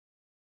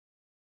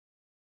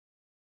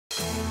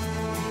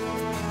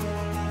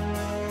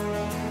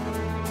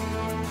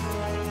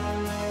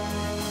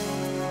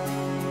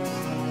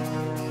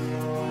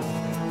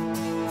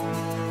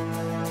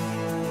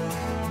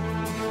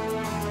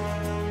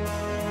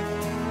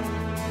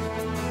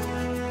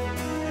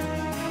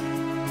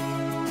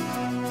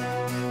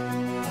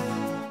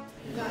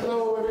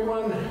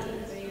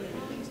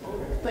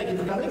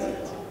Thank you for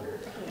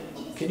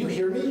coming. Can you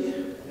hear me?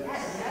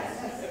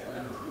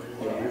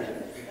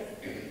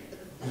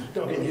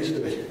 Don't get used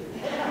to it.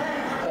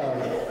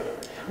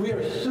 We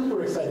are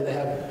super excited to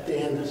have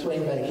Dan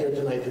Swainbank here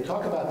tonight to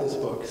talk about this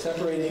book,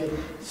 Separating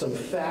Some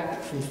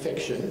Fact from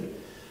Fiction.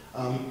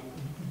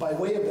 By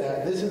way of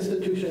that, this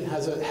institution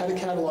had a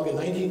catalog in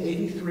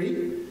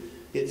 1983.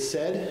 It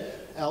said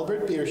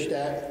Albert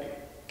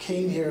Bierstadt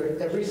came here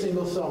every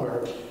single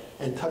summer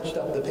and touched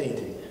up the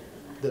painting,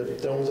 the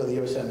domes of the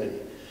Yosemite.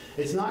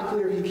 It's not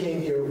clear he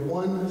came here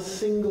one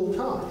single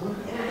time.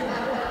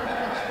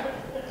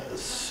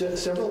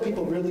 Several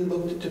people really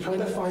looked to try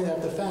to find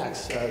out the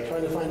facts,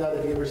 trying to find out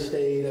if he ever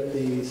stayed at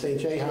the St.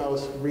 J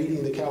house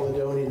reading the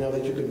Caledonian, now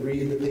that you could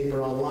read the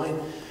paper online.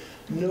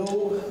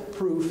 No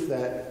proof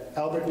that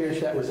Albert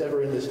Bierstadt was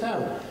ever in this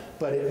town,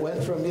 but it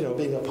went from, you know,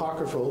 being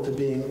apocryphal to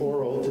being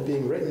oral to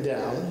being written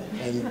down.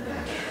 And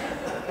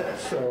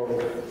so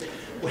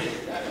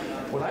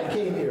when I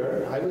came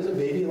here, I was a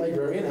baby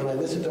librarian, and I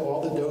listened to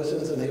all the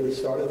docents, and they would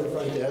start at the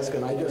front desk,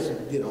 and I just,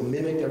 you know,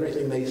 mimicked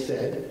everything they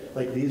said,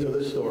 like these are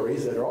the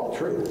stories that are all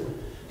true.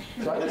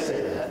 So I would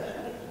say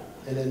that,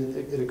 and then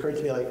it occurred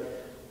to me, like,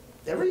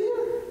 every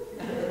year?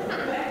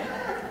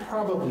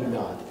 Probably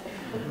not.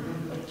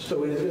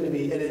 So it is going to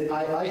be, and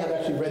I have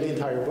actually read the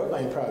entire book,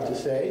 I'm proud to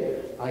say.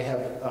 I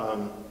have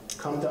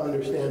come to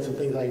understand some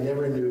things I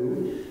never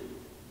knew.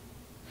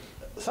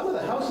 Some of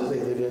the houses they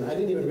lived in, I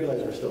didn't even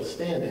realize were still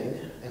standing.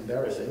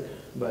 Embarrassing,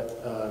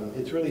 but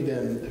it's really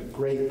been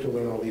great to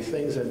learn all these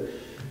things, and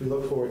we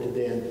look forward to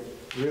Dan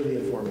really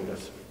informing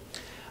us.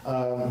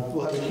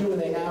 We'll have a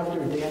Q&A after.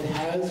 Dan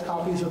has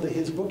copies of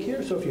his book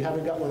here, so if you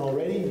haven't got one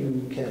already,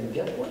 you can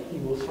get one. You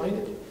will find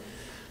it.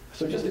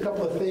 So just a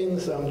couple of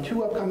things,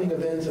 2 upcoming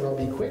events, and I'll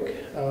be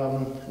quick.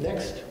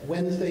 Next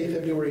Wednesday,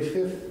 February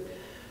 5th,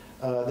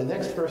 the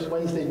next first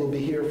Wednesday will be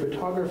here,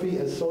 Photography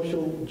as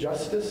Social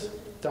Justice.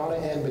 Donna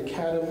Ann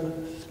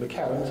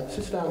McAdams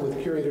sits down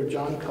with curator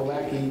John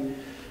Kalacki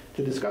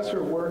to discuss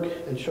her work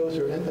and shows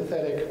her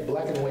empathetic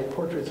black and white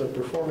portraits of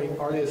performing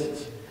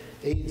artists,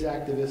 AIDS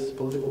activists,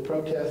 political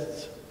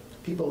protests,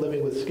 people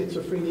living with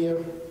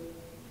schizophrenia,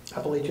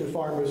 Appalachian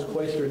farmers,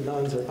 cloistered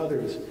nuns, and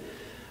others.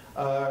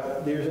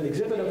 There's an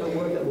exhibit of her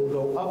work that will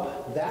go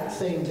up that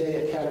same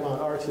day at Catamount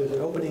Arts. There's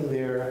an opening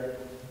there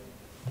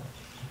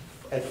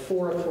at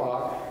 4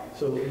 o'clock.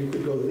 So you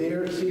could go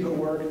there, see her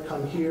work,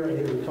 come here, and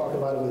here we talk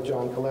about it with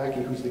John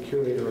Kalacki, who's the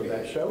curator of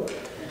that show.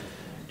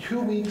 2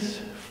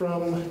 weeks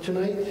from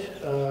tonight,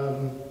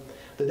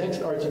 the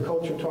next Arts and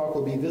Culture talk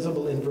will be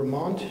Visible in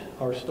Vermont,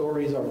 Our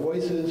Stories, Our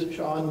Voices.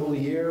 Sean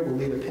Moulier will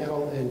lead a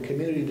panel and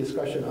community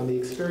discussion on the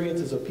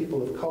experiences of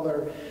people of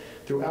color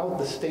throughout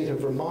the state of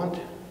Vermont,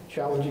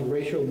 challenging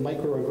racial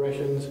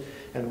microaggressions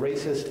and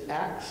racist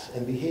acts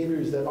and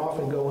behaviors that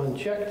often go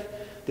unchecked.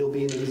 There'll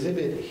be an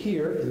exhibit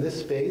here in this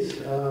space.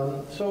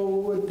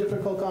 So a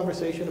difficult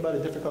conversation about a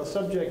difficult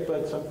subject,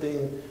 but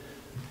something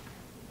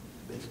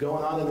that's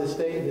going on in this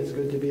state, and it's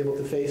good to be able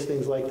to face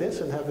things like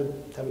this and have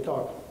a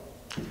talk.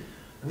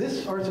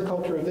 This Arts and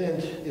Culture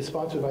event is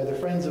sponsored by the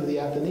Friends of the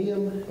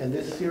Athenaeum, and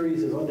this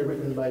series is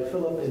underwritten by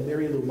Philip and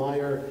Mary Lou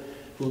Meyer,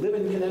 who live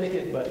in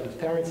Connecticut, but whose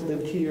parents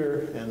lived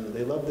here, and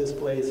they love this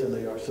place, and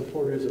they are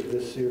supporters of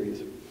this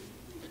series.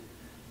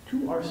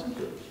 To our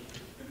speakers.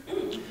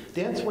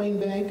 Dan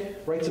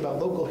Swainbank writes about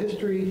local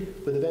history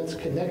with events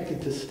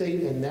connected to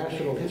state and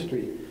national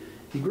history.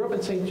 He grew up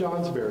in St.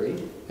 Johnsbury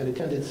and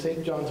attended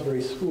St.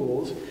 Johnsbury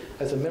schools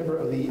as a member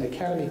of the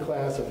Academy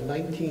class of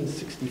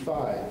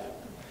 1965.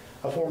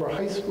 A former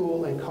high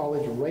school and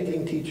college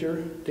writing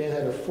teacher, Dan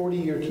had a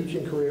 40-year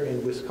teaching career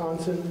in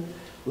Wisconsin,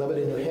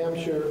 Lebanon, New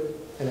Hampshire,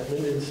 and at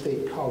Linden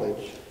State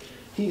College.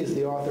 He is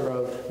the author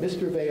of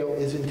Mr. Vail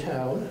is in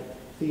Town,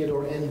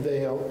 Theodore N.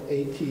 Vail,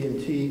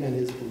 AT&T and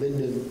His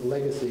Linden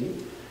Legacy,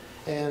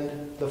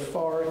 and The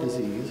Farr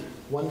Disease,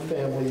 One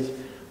Family's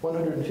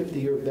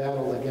 150-year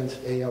battle against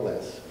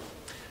ALS.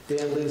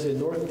 Dan lives in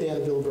North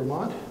Danville,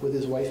 Vermont, with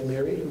his wife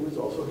Mary, who is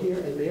also here,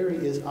 and Mary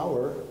is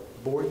our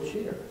board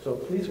chair. So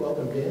please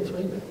welcome Dan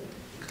Swainbank.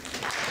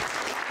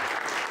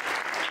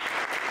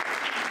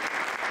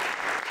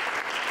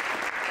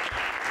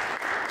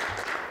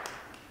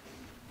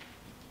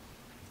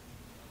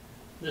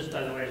 This,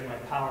 by the way, is my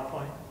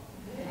PowerPoint.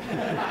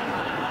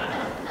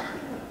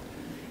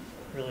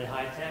 Really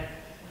high tech.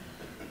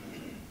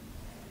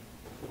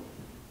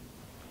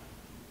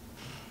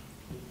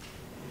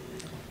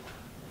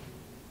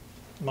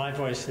 My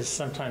voice is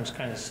sometimes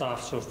kind of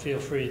soft, so feel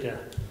free to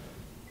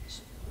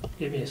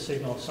give me a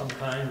signal of some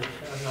kind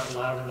if I'm not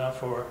loud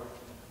enough, or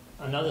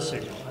another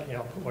signal, you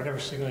know, whatever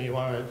signal you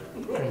want to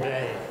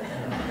convey.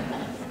 You know.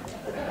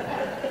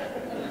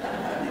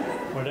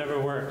 Whatever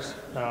works.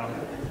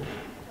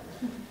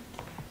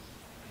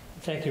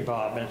 Thank you,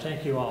 Bob, and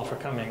thank you all for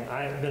coming.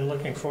 I've been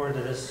looking forward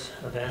to this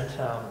event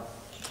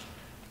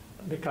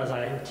because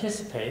I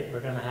anticipate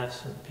we're going to have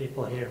some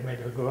people here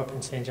maybe who grew up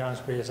in St.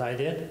 Johnsbury as I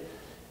did,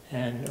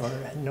 and or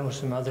know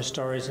some other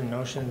stories and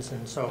notions.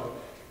 And so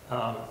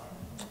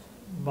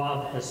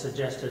Bob has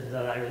suggested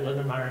that I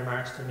limit my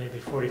remarks to maybe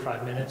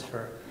 45 minutes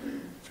for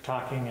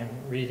talking and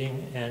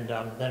reading, and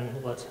then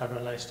let's have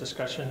a nice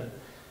discussion.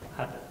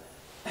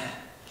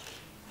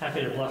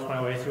 Happy to bluff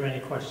my way through any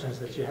questions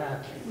that you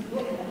have.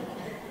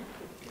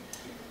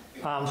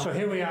 So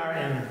here we are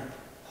in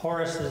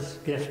Horace's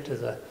gift to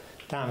the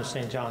town of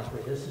St.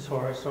 Johnsbury. This is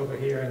Horace over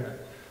here in the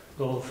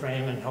gold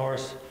frame, and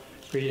Horace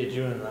greeted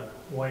you in the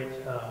white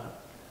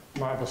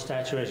marble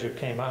statue as you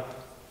came up.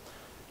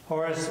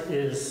 Horace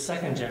is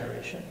second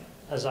generation,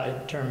 as I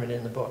term it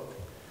in the book.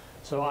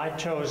 So I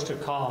chose to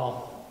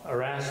call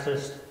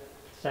Erastus,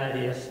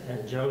 Thaddeus,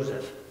 and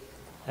Joseph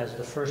as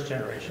the first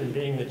generation,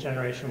 being the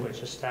generation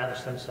which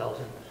established themselves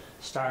and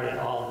started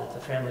all that the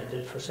family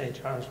did for St.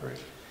 Johnsbury.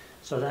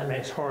 So that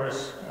makes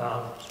Horace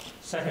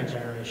second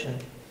generation,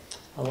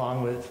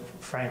 along with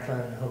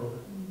Franklin, who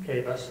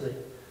gave us the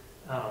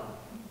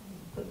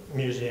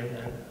museum,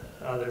 and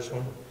others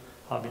whom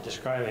I'll be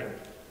describing.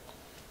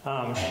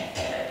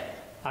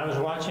 I was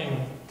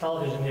watching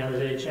television the other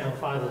day, Channel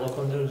 5, the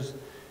local news,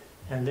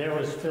 and there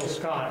was Phil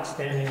Scott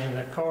standing in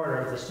the corridor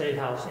of the State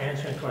House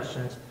answering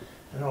questions,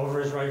 and over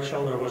his right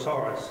shoulder was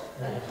Horace.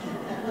 And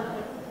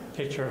a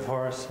picture of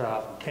Horace,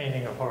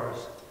 painting of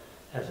Horace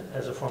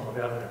as a former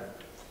governor.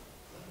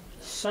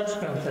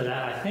 Subsequent to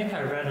that, I think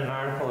I read an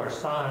article or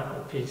saw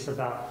a piece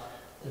about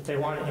that they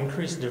want to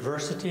increase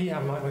diversity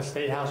among the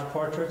State House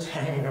portraits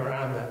hanging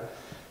around the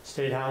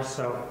State House.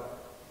 So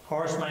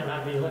Horace might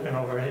not be looking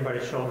over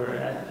anybody's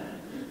shoulder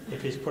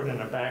if he's put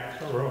in a back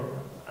room.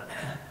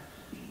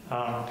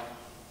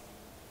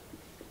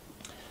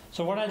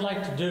 So what I'd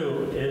like to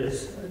do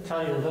is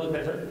tell you a little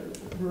bit,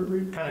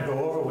 kind of go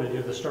over with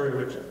you the story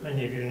which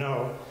many of you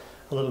know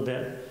a little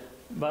bit.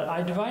 But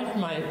I divided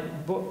my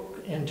book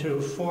into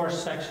 4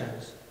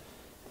 sections.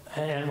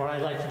 And what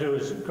I'd like to do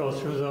is go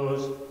through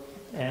those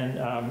and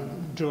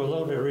do a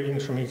little bit of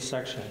readings from each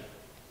section.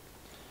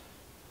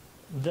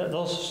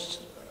 Those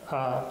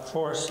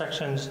 4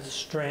 sections,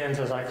 strands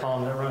as I call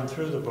them, that run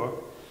through the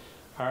book,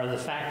 are the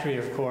factory,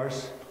 of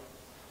course,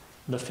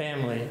 the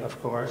family,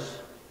 of course,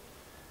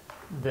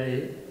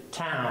 the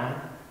town,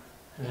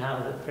 and how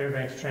the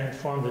Fairbanks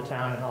transformed the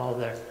town and all of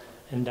their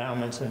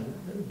endowments and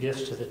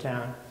gifts to the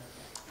town.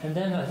 And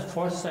then the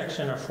 4th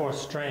section, or 4th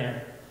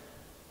strand,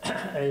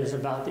 is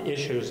about the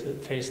issues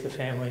that face the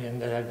family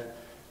and that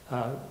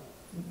have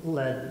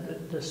led the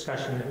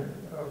discussion and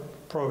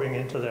probing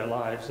into their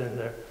lives and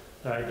their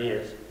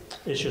ideas.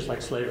 Issues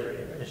like slavery,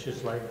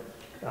 issues like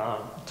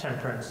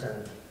temperance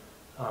and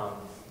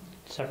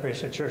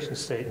separation of church and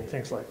state and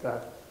things like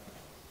that.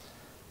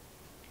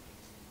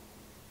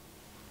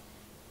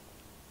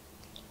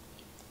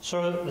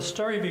 So the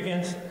story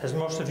begins, as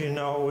most of you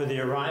know, with the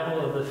arrival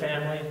of the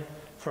family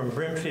from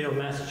Brimfield,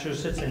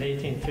 Massachusetts in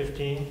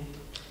 1815.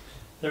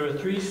 There were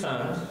 3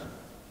 sons.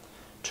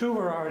 2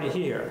 were already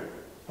here.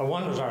 Or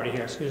 1 was already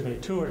here, excuse me.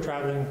 2 were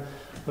traveling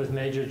with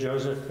Major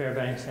Joseph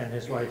Fairbanks and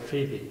his wife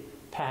Phoebe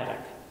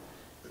Paddock.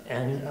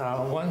 And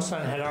 1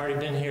 son had already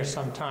been here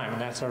some time,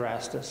 and that's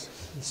Erastus,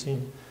 the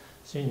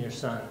senior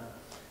son.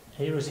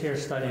 He was here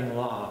studying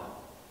law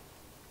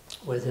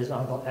with his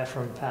uncle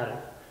Ephraim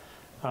Paddock.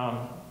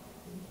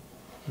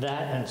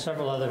 That and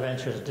several other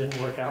ventures didn't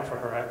work out for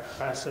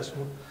Erastus.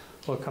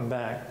 We'll come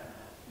back.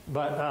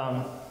 But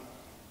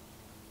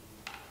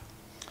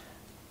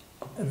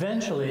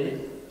eventually,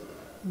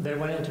 they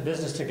went into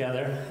business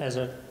together as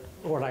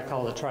what I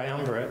call the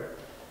triumvirate: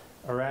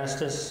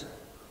 Erastus,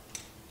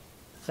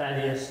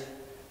 Thaddeus,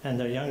 and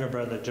their younger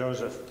brother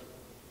Joseph.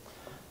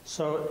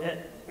 So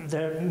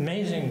the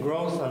amazing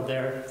growth of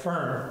their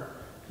firm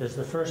is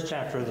the first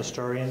chapter of the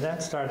story, and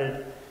that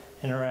started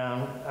in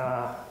around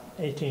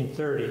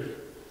 1830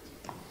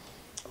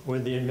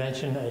 with the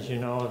invention, as you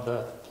know, of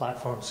the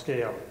platform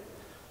scale.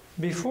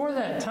 Before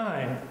that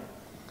time,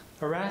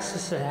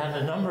 Erastus had had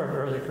a number of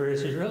early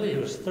careers. He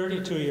was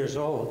 32 years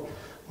old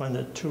when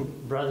the 2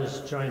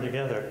 brothers joined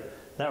together.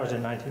 That was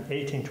in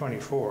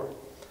 1824.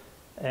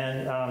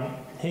 And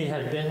he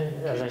had been,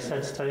 as I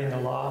said, studying the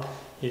law.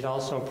 He'd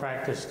also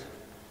practiced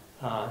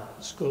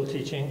school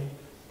teaching.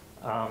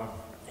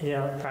 He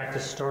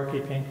practiced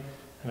storekeeping.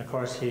 And of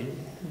course,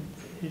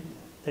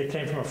 they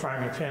came from a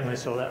farming family,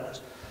 so that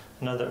was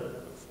another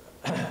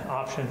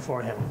option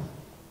for him.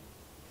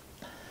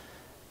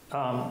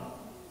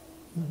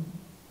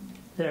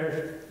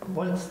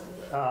 Once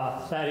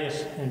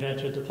Thaddeus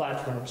invented the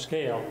platform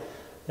scale,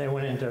 they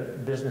went into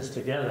business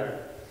together.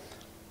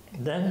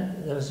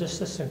 Then there was just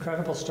this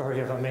incredible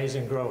story of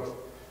amazing growth,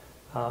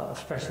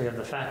 especially of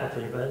the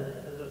faculty,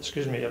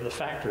 of the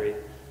factory,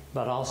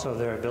 but also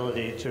their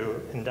ability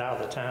to endow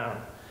the town.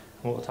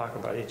 And we'll talk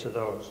about each of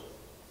those.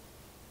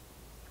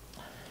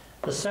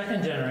 The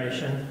second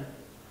generation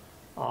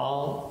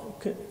all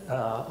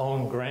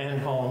own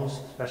grand homes,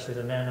 especially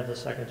the men of the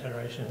second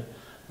generation,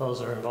 those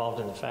that are involved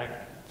in the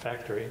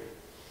factory.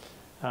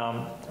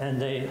 And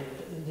the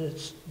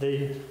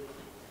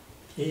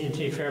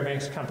E&T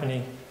Fairbanks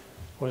company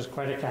was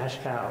quite a cash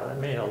cow. It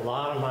made a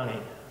lot of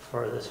money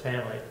for this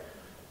family,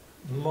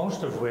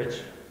 much of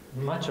which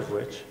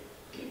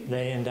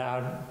they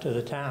endowed to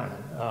the town.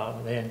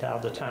 They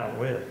endowed the town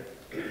with.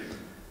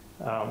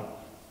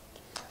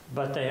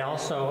 But they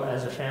also,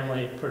 as a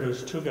family,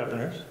 produced 2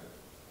 governors,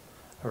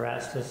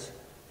 Erastus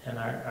and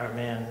our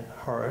man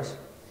Horace.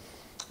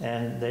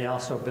 And they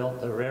also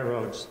built the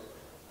railroads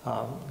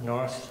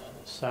north,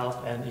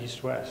 south, and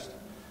east-west,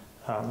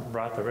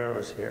 brought the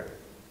railroads here.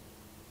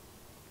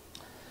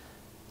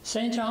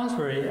 St.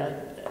 Johnsbury,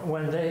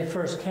 when they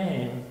first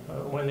came,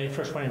 when they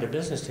first went into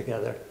business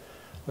together,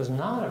 was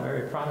not a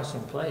very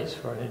promising place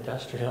for an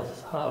industrial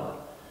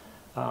hub.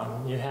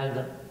 You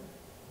had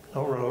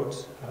no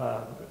roads,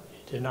 you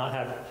did not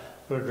have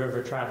good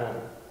river travel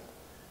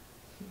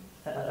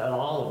at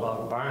all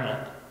above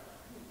Barnet.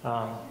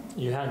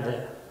 You had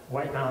the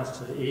White Mountains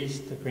to the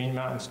east, the Green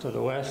Mountains to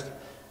the west.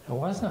 It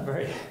wasn't a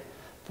very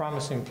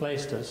promising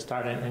place to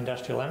start an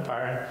industrial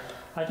empire.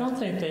 And I don't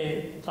think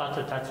they thought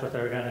that that's what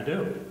they were going to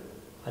do.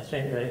 I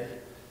think they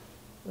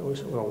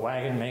were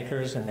wagon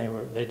makers, and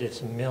they did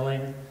some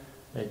milling.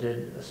 They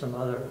did some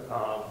other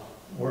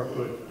work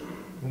with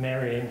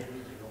marrying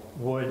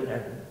wood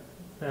and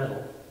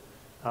metal.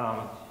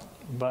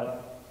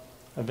 But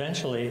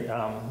eventually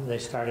they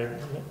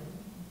started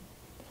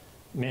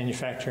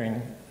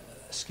manufacturing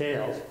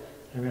scales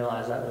and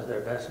realized that was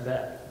their best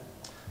bet.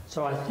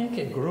 So I think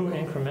it grew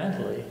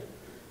incrementally,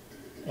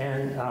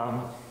 and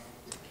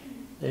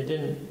they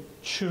didn't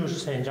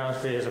choose St.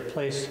 Johnsbury as a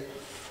place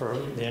for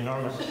the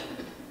enormous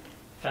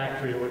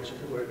factory which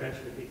it would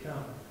eventually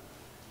become,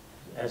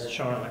 as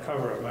shown on the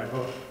cover of my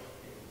book.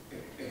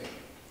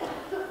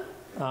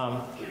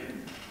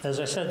 As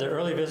I said, the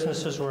early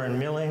businesses were in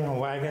milling,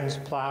 wagons,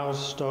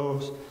 plows,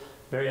 stoves,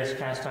 various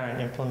cast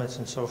iron implements,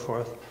 and so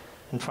forth,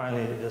 and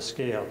finally the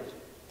scales.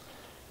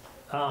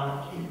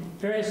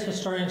 Various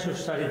historians who've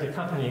studied the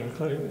company,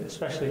 including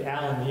especially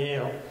Alan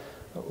Yale,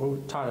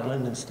 who taught at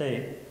Lyndon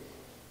State,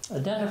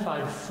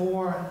 identified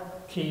 4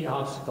 key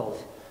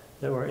obstacles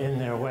that were in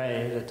their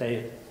way that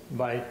they,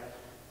 by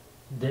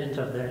dint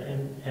of their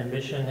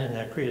ambition and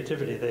their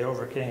creativity, they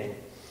overcame.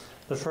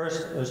 The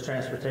first was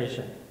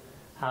transportation.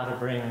 How to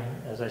bring,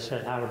 as I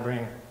said, how to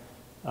bring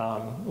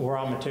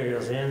raw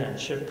materials in and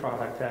ship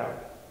product out.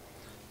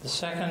 The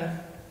second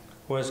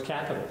was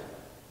capital.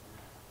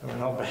 There were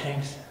no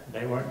banks.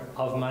 They weren't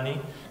of money.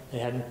 They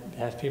hadn't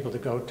had people to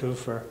go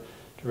to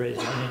raise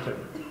money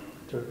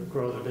to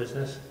grow the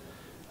business.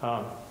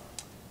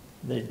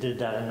 They did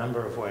that a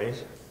number of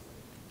ways.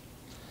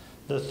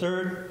 The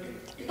third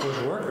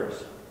was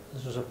workers.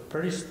 This was a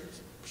pretty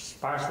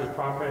sparsely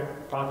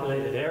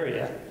populated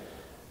area,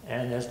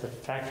 and as the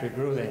factory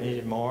grew, they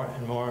needed more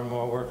and more and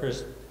more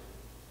workers,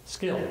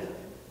 skilled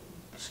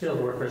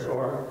workers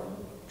or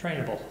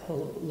trainable,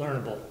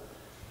 learnable.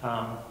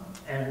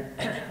 And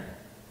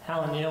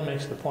Alan Neal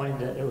makes the point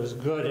that it was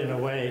good in a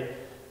way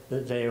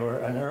that they were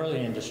an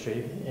early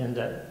industry in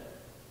that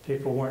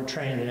people weren't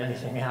trained in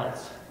anything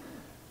else.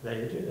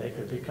 They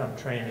could become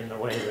trained in the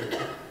way that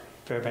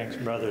Fairbanks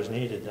brothers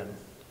needed them.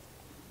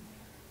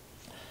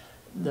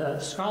 The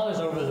scholars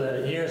over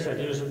the years have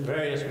used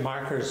various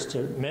markers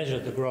to measure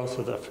the growth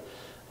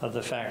of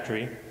the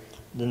factory.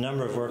 The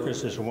number of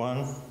workers is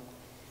one.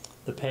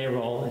 The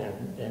payroll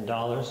in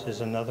dollars is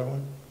another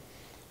one.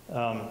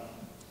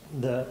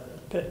 The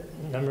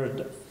number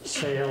of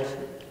sales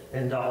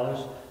in dollars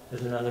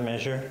is another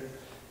measure.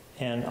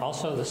 And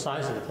also the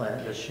size of the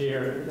plant, the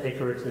sheer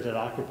acreage that it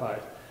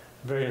occupied.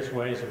 Various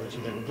ways in which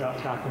have been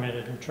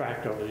documented and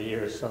tracked over the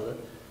years so that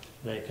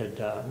they could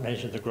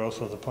measure the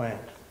growth of the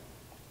plant.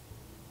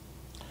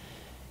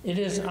 It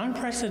is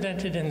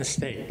unprecedented in the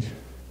state.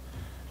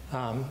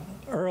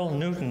 Earl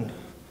Newton,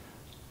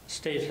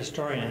 state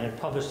historian, and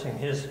publishing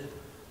his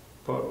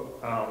book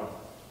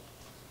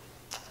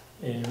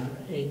in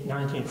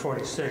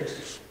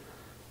 1946,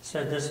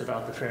 said this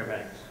about the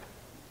Fairbanks.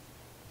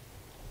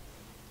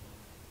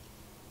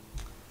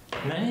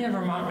 Many a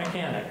Vermont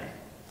mechanic,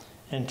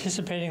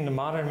 anticipating the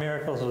modern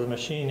miracles of the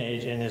machine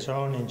age in his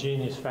own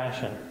ingenious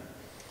fashion,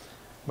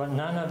 but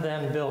none of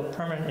them built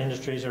permanent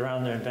industries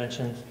around their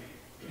inventions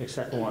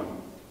except one,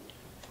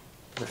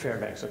 the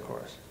Fairbanks, of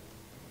course.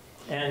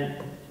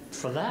 And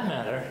for that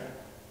matter,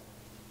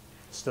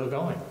 still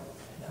going.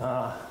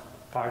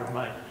 Part of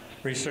my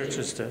research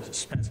is to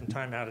spend some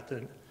time out at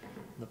the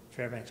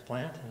Fairbanks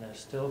plant, and they're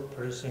still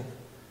producing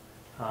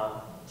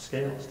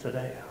scales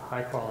today,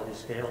 high quality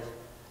scales.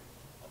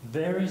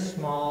 Very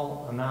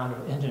small amount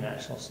of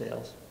international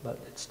sales, but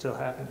it's still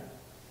happening.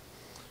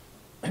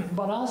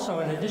 But also,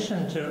 in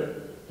addition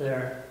to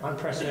their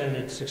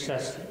unprecedented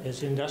success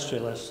as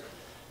industrialists,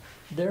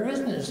 there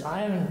isn't,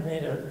 I haven't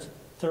made a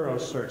thorough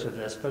search of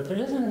this, but there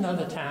isn't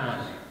another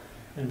town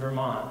in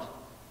Vermont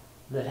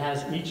that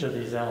has each of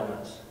these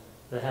elements,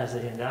 that has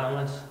the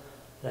endowments,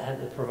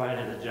 that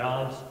provided the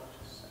jobs,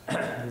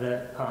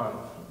 that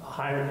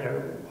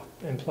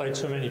employed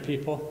so many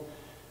people.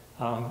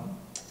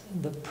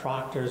 The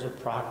Proctors of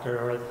Proctor,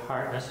 or the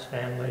Hartness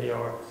family,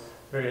 or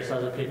various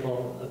other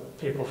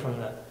people from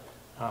the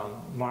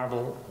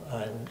marble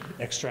and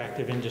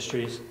extractive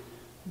industries.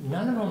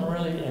 None of them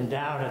really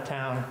endowed a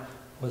town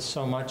with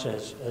so much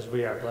as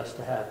we are blessed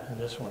to have in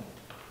this one,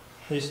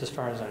 at least as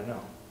far as I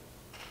know.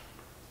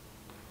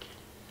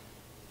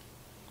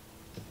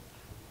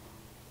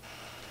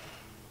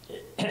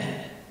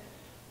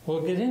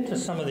 We'll get into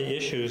some of the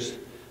issues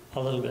a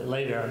little bit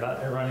later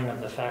about the running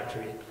of the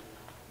factory,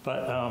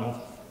 but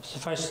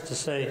suffice it to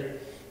say,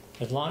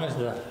 as long as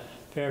the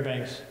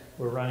Fairbanks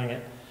were running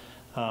it,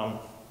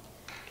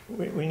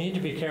 we need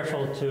to be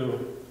careful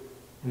to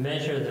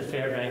measure the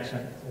Fairbanks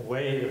and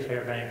weigh the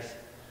Fairbanks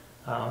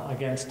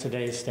against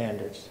today's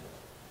standards.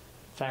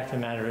 Fact of the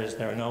matter is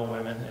there are no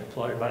women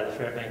employed by the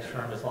Fairbanks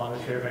firm as long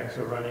as Fairbanks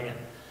were running it.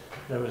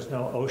 There was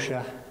no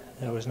OSHA,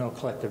 there was no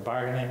collective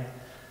bargaining,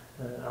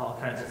 all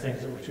kinds of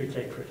things which we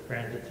take for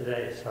granted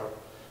today. So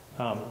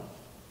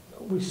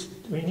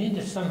we need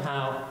to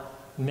somehow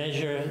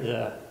measure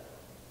the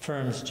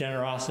firm's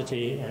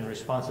generosity and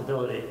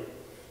responsibility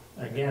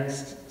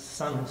against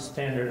some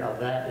standard of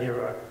that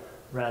era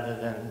rather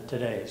than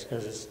today's,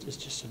 because it's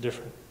just a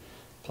different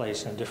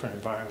place and a different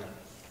environment.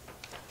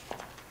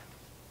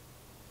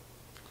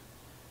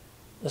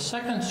 The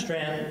second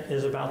strand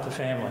is about the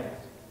family,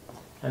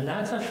 and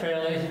that's a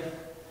fairly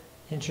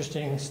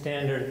interesting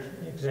standard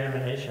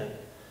examination.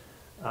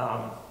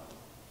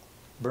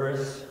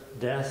 Births,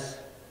 deaths,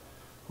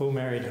 who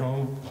married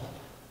whom,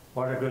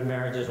 what are good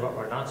marriages, what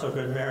were not so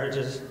good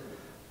marriages,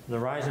 the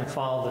rise and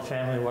fall of the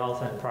family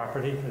wealth and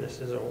property. This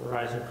is a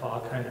rise and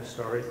fall kind of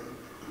story.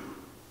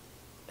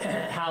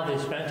 How they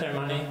spent their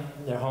money,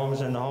 their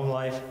homes and the home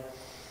life,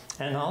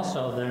 and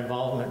also their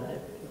involvement,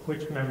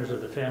 which members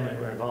of the family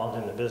were involved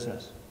in the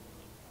business.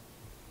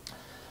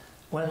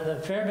 When the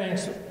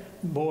Fairbanks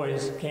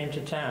boys came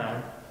to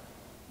town,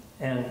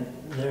 and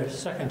their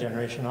second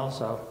generation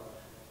also,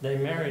 they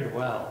married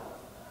well.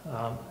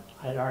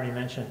 I'd already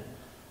mentioned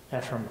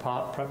Ephraim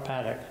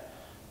Paddock,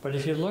 but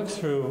if you look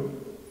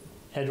through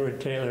Edward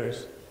Taylor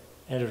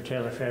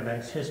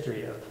Fairbanks'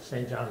 history of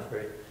St.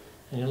 Johnsbury,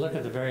 and you look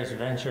at the various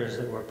ventures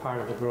that were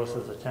part of the growth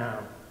of the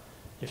town,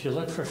 if you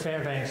look for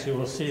Fairbanks, you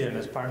will see them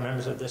as part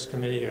members of this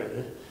committee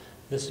or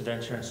this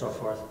venture and so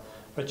forth.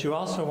 But you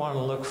also want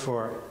to look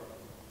for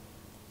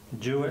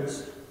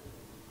Jewetts,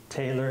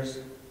 Taylors,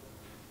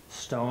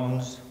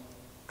 Stones,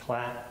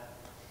 Clapp.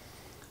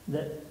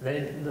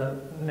 The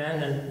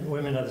men and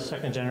women of the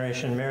second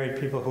generation married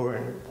people who were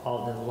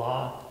involved in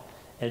law,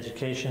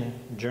 education,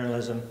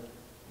 journalism,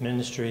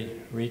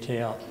 ministry,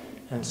 retail.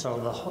 And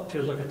so if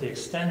you look at the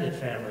extended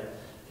family,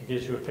 it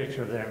gives you a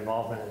picture of their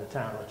involvement in the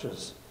town, which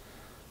was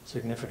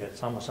significant.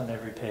 It's almost on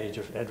every page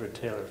of Edward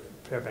Taylor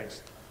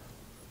Fairbanks'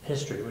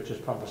 history, which was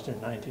published in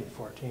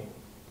 1914.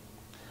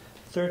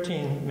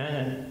 13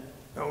 men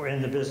were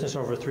in the business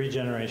over 3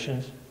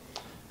 generations.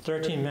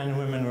 13 men and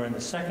women were in the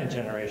second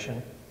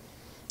generation.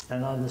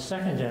 And on the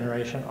second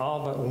generation,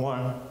 all but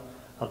one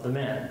of the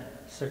men,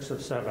 6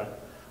 of 7,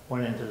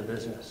 went into the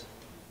business.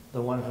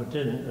 The one who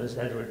didn't was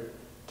Edward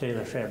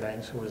Taylor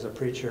Fairbanks, who was a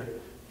preacher.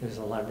 He was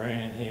a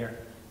librarian here,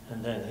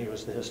 and then he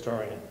was the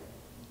historian.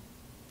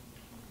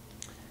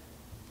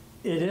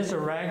 It is a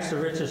rags to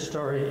riches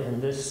story in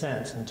this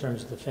sense, in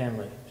terms of the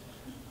family.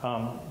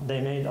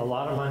 They made a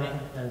lot of money,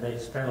 and they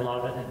spent a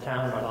lot of it in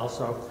town, but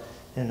also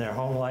in their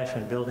home life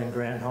and building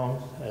grand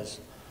homes,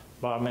 as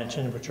Bob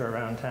mentioned, which are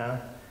around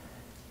town.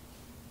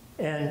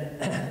 And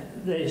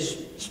they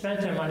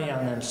spent their money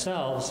on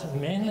themselves,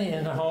 mainly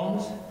in the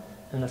homes,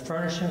 and the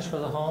furnishings for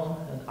the home,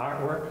 and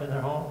artwork in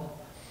their homes,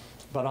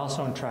 but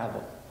also in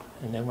travel.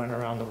 And they went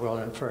around the world,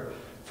 and for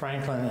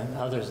Franklin and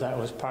others, that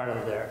was part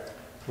of their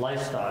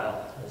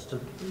lifestyle, is to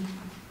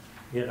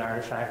get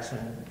artifacts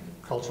and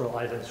cultural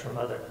items from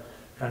other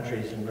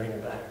countries and bring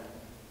them back.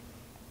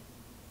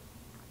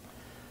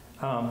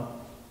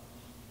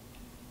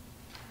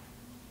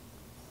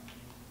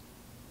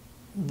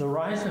 The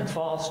rise and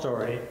fall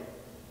story,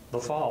 the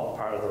fall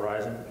part of the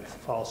rise and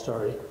fall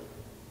story,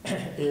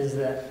 is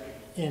that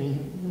in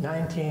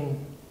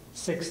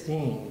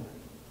 1916,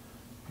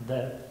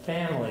 the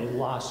family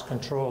lost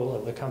control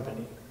of the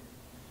company,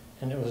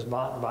 and it was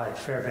bought by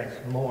Fairbanks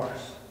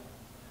Morse,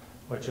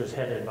 which was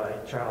headed by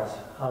Charles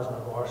Hosmer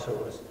Morse, who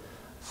was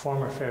a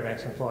former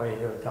Fairbanks employee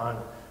who had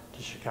gone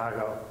to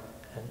Chicago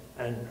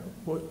and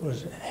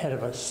was head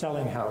of a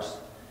selling house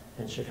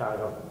in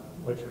Chicago,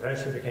 which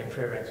eventually became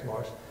Fairbanks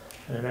Morse,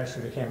 and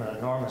eventually became an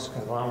enormous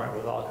conglomerate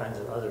with all kinds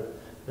of other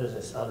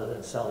business other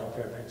than selling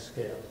Fairbanks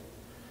scales.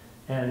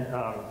 And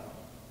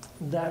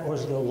that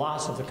was the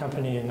loss of the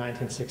company in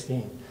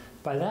 1916.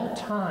 By that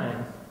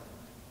time,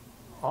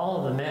 all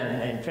of the men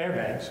named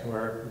Fairbanks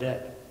were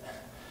dead.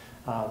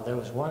 There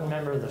was one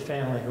member of the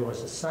family who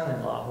was a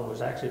son-in-law who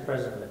was actually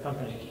president of the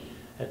company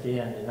at the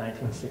end in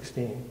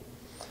 1916.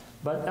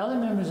 But other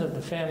members of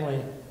the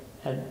family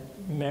had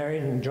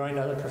married and joined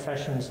other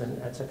professions, and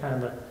it's a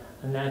kind of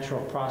a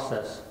natural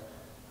process,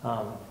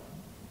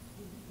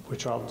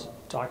 which I'll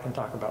talk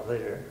about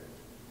later.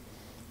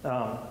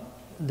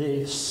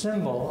 The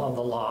symbol of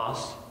the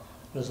loss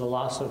was the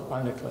loss of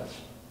Undercliff.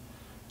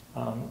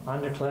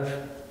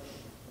 Undercliff,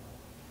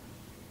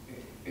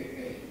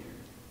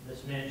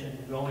 this mansion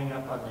going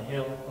up on the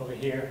hill over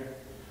here,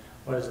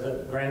 was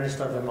the grandest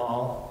of them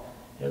all.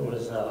 It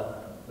was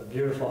a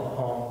beautiful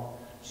home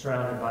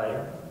surrounded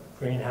by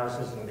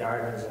greenhouses and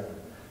gardens and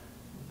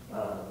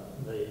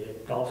the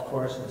golf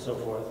course and so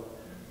forth.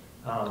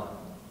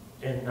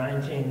 In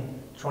 1912,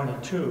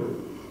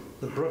 22,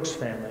 the Brooks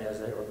family,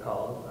 as they were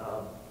called,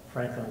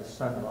 Franklin's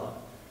son-in-law,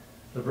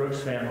 the Brooks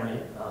family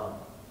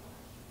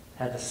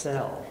had to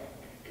sell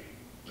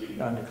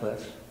on the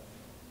cliff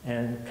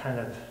and kind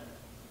of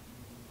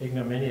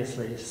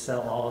ignominiously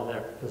sell all of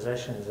their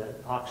possessions at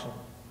auction.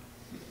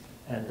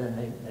 And then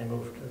they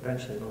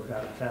eventually moved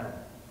out of town.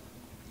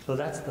 So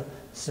that's the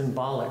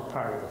symbolic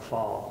part of the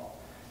fall.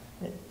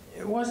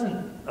 It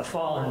wasn't a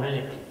fall in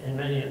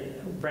many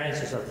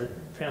branches of the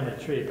family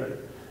tree, but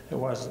it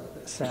was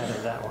sad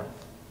in that one.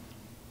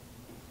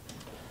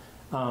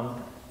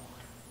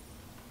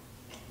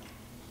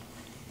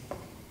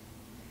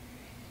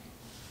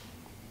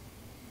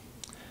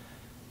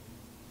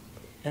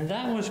 And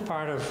that was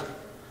part of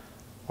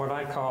what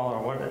I call,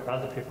 or what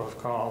other people have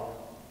called,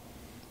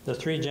 the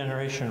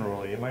 3-generation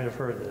rule. You might have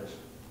heard this.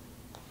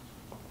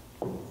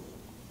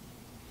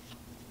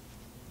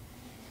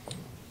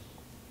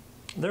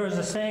 There is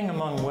a saying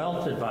among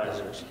wealth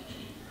advisors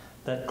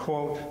that,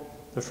 quote,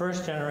 the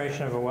first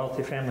generation of a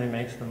wealthy family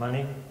makes the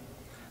money,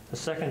 the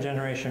second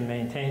generation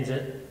maintains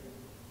it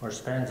or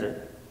spends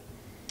it,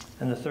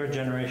 and the third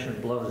generation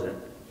blows it.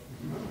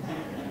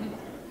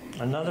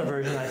 Another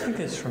version, I think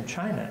it's from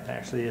China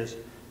actually, is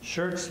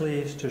shirt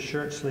sleeves to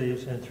shirt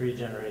sleeves in 3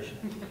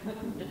 generations.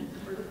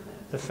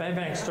 The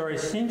Fairbanks story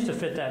seems to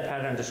fit that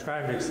pattern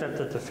described, except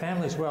that the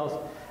family's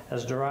wealth,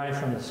 as derived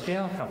from the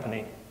scale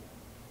company,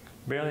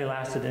 barely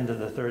lasted into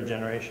the 3rd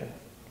generation.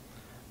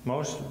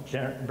 Most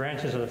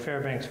branches of the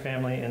Fairbanks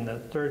family in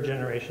the 3rd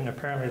generation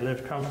apparently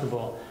lived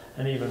comfortable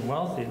and even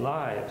wealthy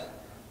lives,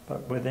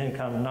 but with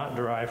income not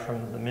derived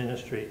from the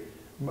ministry,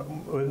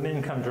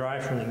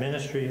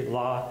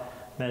 law,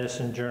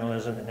 medicine,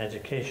 journalism, and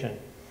education,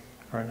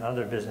 or in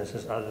other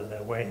businesses other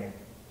than waiting.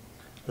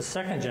 The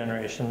 2nd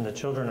generation, the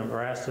children of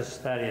Erastus,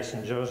 Thaddeus,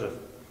 and Joseph,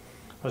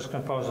 was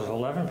composed of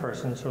 11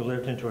 persons who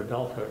lived into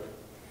adulthood.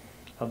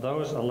 Of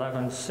those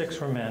 11, 6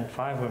 were men,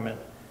 5 women,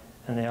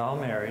 and they all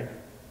married.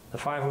 The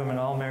 5 women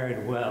all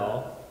married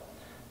well,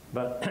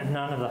 but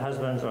none of the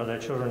husbands or their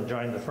children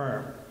joined the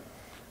firm.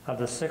 Of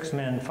the 6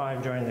 men,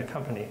 5 joined the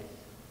company: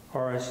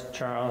 Horace,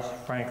 Charles,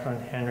 Franklin,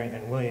 Henry,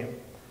 and William.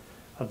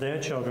 Of their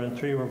children,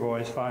 3 were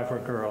boys, 5 were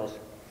girls.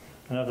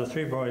 And of the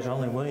 3 boys,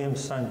 only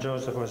William's son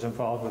Joseph was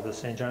involved with the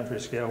St. Johnsbury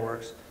Scale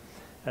Works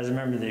as a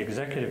member of the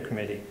executive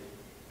committee.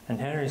 And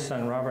Henry's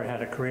son Robert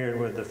had a career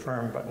with the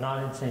firm, but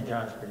not in St.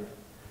 Johnsbury.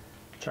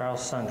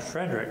 Charles' son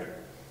Frederick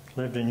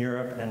lived in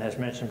Europe and, as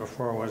mentioned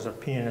before, was a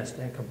pianist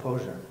and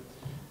composer.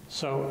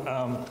 So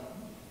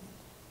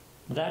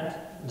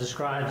that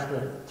describes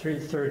the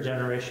 3rd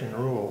generation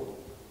rule.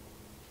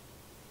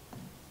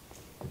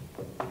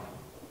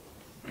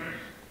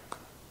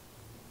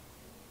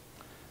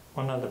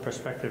 One other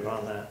perspective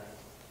on that.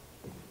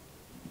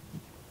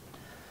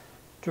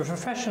 To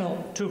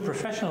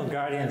professional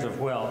guardians of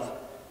wealth,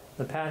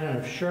 the pattern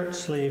of shirt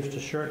sleeves to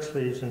shirt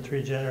sleeves in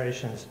 3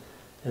 generations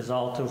is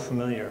all too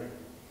familiar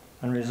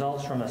and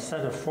results from a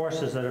set of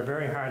forces that are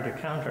very hard to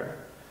counter.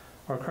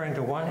 Or according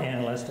to one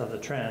analyst of the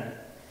trend,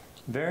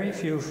 very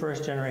few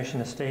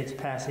first-generation estates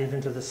pass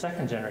even to the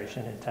 2nd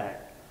generation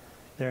intact.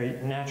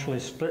 They're naturally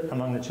split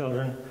among the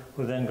children,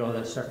 who then go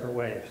their separate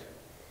ways.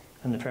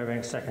 And the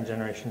Fairbanks 2nd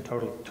generation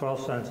totaled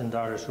 12 sons and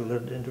daughters who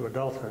lived into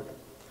adulthood.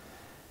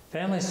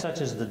 Families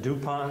such as the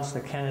DuPonts, the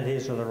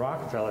Kennedys, or the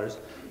Rockefellers,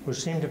 who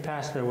seem to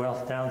pass their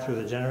wealth down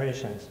through the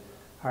generations,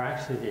 are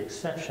actually the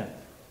exception.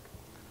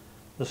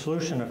 The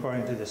solution,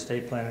 according to the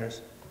estate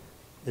planners,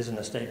 is an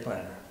estate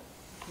planner.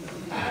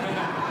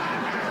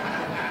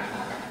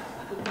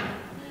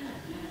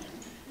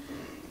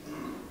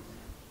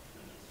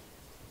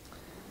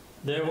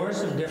 There were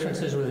some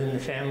differences within the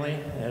family.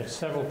 There are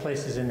several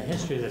places in the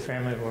history of the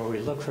family where we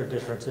look for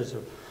differences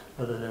of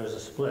whether there was a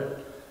split,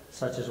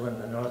 such as when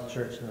the North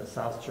Church and the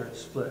South Church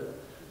split.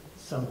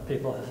 Some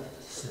people have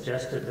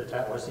suggested that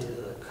that was either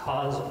the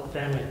cause of the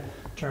family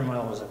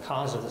turmoil was a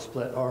cause of the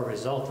split or a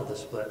result of the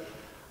split.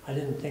 I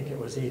didn't think it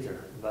was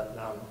either, but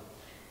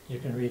you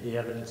can read the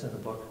evidence in the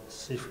book,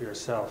 see for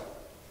yourself.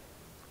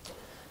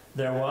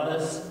 There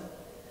was,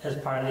 as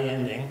part of the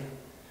ending,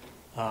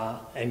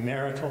 a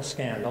marital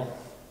scandal,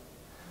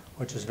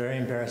 which was very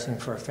embarrassing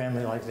for a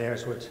family like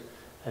theirs, which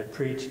had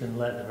preached and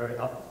led a very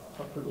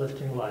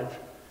uplifting life,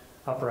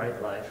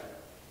 upright life.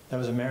 There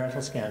was a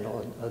marital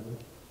scandal, a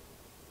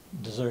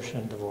desertion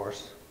and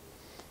divorce.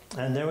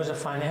 And there was a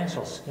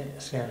financial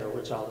scandal,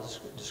 which I'll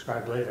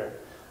describe later,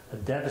 a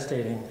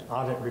devastating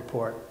audit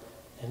report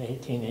in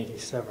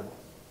 1887.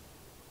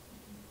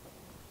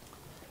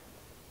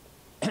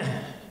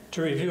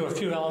 To review a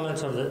few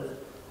elements of the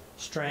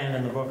strand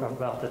in the book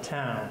about the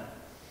town,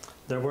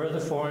 there were the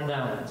 4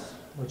 endowments,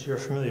 which you're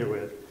familiar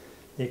with: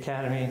 the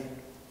Academy,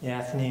 the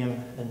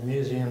Athenaeum, and the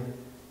Museum,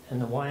 and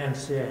the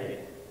YMCA.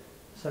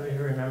 Some of you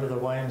remember the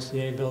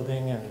YMCA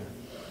building and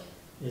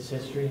its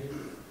history?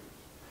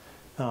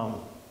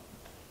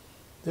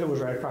 It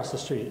was right across the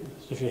street.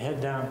 So if you head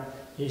down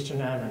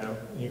Eastern Avenue,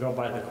 you go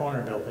by the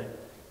corner building,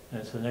 and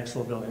it's the next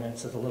little building, and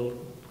it's a little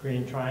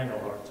green triangle,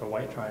 or it's a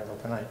white triangle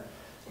tonight.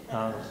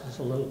 It's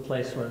a little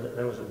place where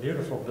there was a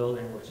beautiful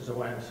building, which is a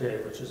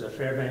YMCA, which is a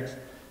Fairbanks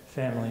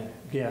family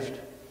gift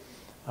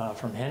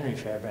from Henry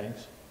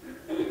Fairbanks.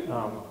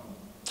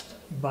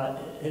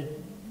 But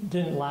it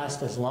didn't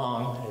last as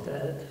long. It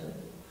didn't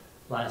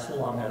last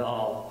long at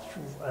all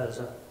as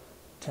a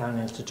town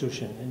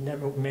institution. It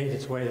never made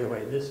its way the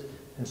way this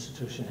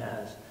institution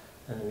has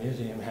and the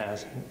museum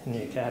has in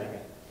the academy.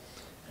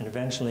 And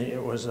eventually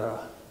it was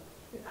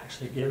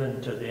actually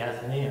given to the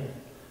Athenaeum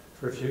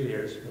for a few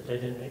years, but they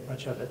didn't make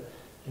much of it.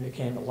 It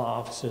became law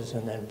offices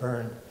and then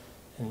burned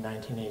in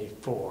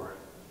 1984.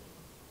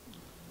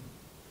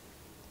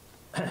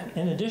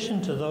 In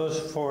addition to those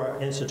four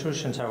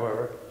institutions,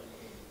 however,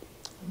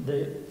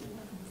 the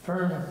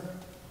firm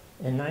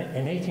in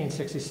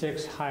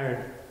 1866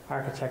 hired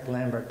architect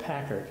Lambert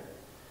Packard,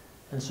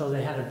 and so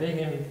they had a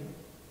big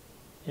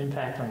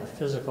impact on the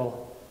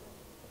physical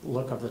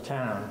look of the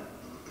town.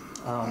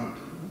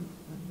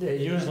 They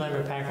used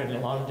Lambert Packard in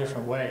a lot of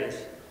different ways.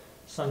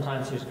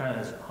 Sometimes he was kind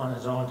of on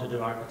his own to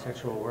do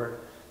architectural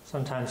work.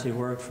 Sometimes he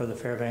worked for the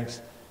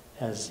Fairbanks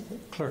as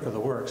clerk of the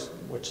works,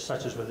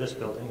 such as with this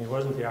building. He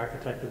wasn't the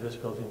architect of this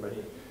building, but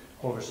he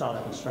oversaw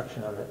the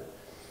construction of it.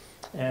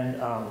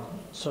 And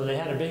so they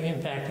had a big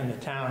impact in the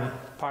town.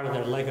 Part of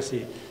their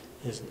legacy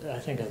is, I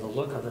think, of the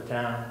look of the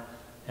town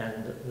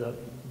and the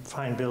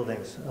fine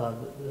buildings. The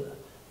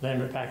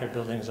Lambert Packard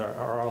buildings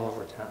are all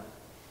over town,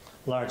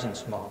 large and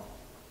small.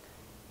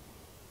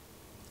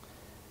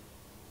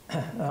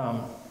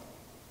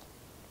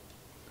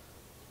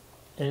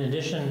 In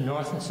addition,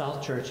 north and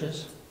south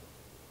churches,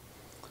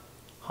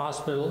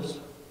 hospitals,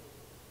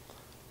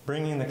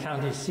 bringing the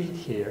county seat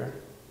here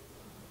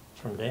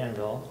from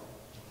Danville,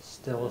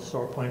 still a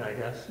sore point, I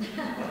guess,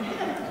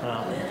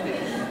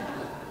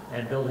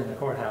 and building the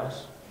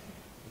courthouse.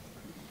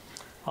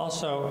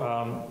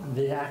 Also,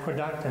 the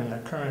aqueduct and the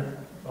current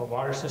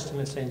water system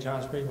in St.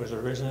 Johnsbury was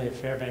originally a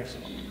Fairbanks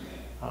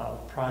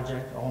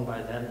project owned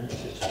by them, and you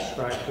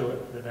subscribed to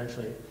it. It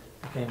eventually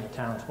became the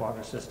town's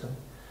water system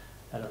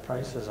at a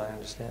price, as I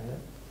understand it.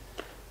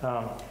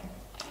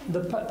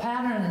 The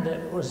pattern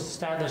that was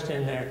established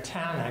in their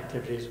town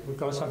activities would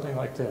go something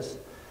like this.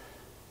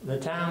 The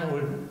town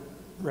would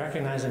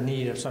recognize a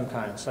need of some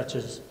kind, such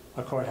as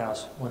a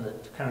courthouse, when the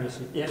county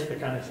seat, if the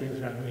county seat was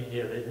going to meet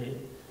here,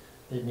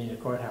 they'd need a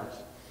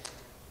courthouse.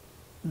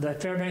 The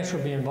Fairbanks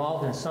would be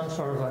involved in some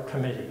sort of a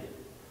committee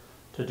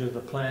to do the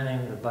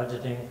planning, the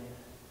budgeting,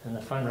 and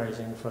the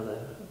fundraising for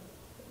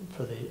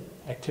the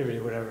activity,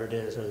 whatever it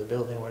is, or the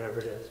building, whatever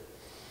it is.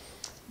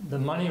 The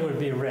money would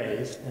be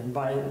raised, and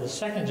by the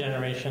second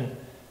generation,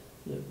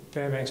 the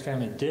Fairbanks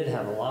family did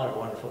have a lot of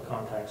wonderful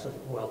contacts with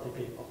wealthy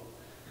people.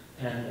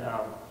 And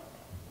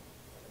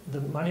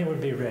the money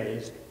would be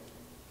raised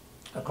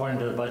according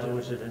to the budget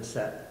which had been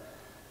set.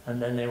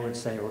 And then they would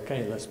say,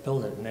 okay, let's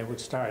build it, and they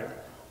would start it.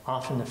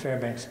 Often the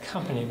Fairbanks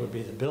company would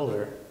be the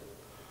builder.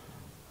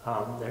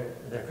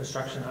 Their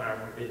construction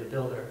arm would be the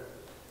builder.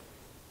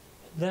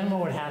 Then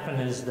what would happen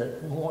is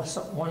that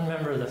one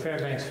member of the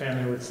Fairbanks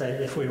family would say,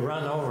 if we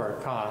run over our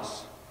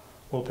costs,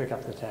 we'll pick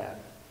up the tab.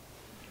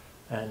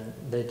 And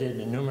they did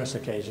on numerous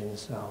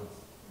occasions.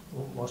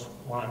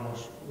 One I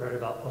read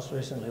about most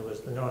recently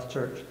was the North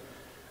Church,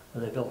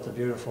 where they built a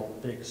beautiful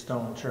big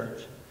stone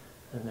church,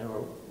 and they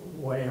were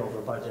way over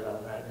budget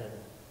on that, and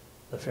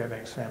the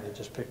Fairbanks family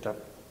just picked up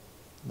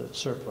the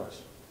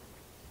surplus.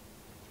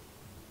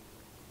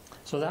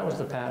 So that was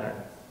the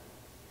pattern.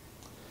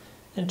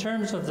 In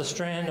terms of the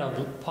strand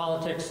of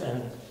politics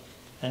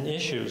and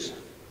issues,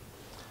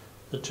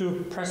 the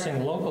two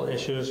pressing local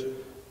issues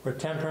were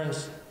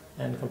temperance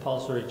and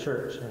compulsory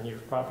church. And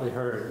you've probably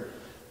heard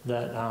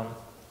that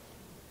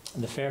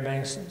the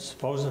Fairbanks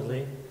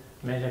supposedly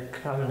made a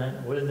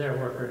covenant with their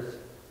workers.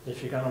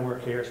 If you're going to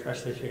work here,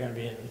 especially if you're going to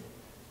be in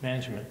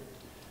management,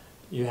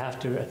 you have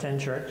to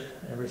attend church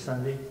every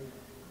Sunday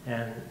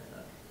and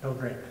no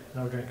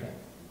drinking.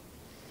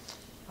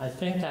 I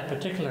think that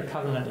particular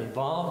covenant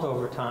evolved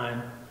over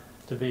time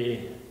to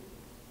be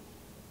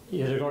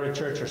either go to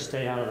church or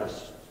stay out of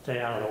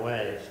the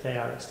way,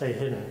 stay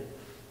hidden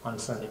on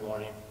Sunday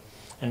morning.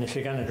 And if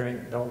you're going to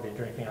drink, don't be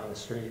drinking on the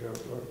street or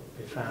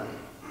be found.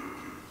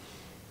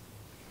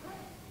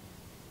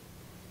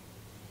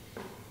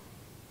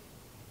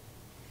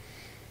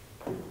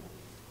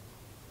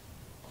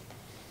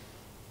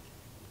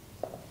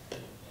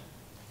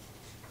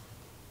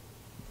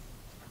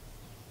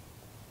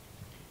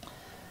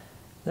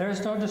 There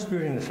is no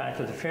disputing the fact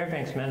that the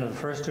Fairbanks men of the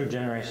first two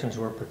generations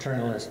were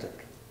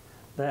paternalistic.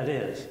 That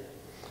is,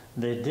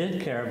 they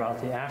did care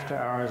about the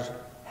after-hours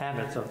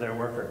habits of their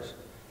workers.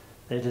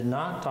 They did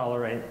not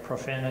tolerate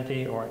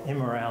profanity or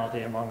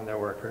immorality among their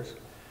workers.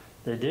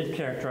 They did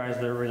characterize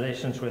their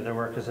relations with their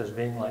workers as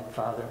being like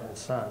father and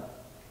son.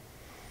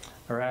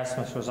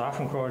 Erasmus was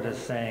often quoted as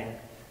saying,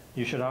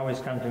 "You should always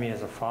come to me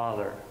as a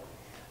father."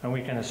 And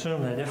we can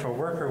assume that if a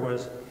worker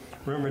was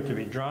rumored to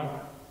be drunk,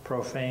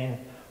 profane,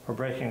 or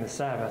breaking the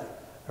Sabbath,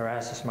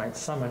 Erasmus might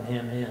summon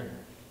him in.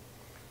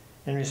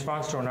 In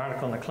response to an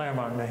article in the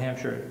Claremont, New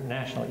Hampshire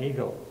National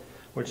Eagle,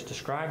 which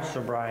describes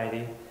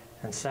sobriety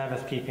and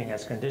Sabbath keeping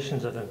as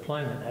conditions of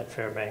employment at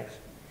Fairbanks,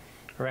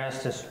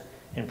 Erastus,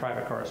 in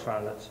private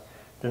correspondence,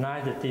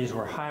 denied that these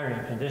were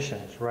hiring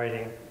conditions,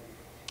 writing,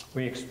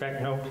 "We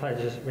exact no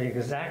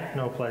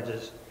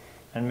pledges,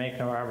 and make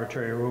no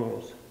arbitrary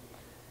rules.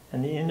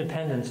 And the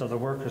independence of the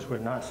workers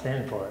would not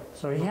stand for it."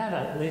 So he had,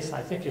 at least,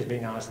 I think he's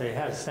being honest, he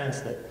had a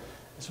sense that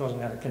this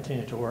wasn't going to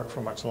continue to work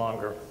for much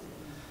longer.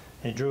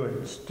 He drew a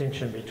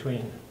distinction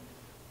between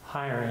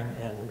hiring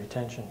and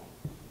retention.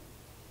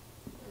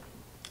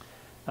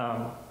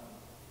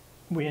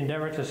 "We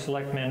endeavor to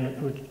select men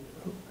who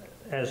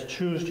as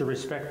choose to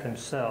respect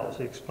themselves,"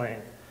 he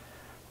explained.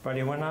 But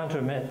he went on to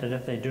admit that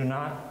if they do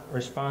not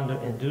respond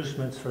to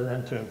inducements for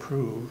them to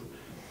improve,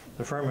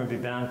 the firm would be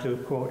bound to,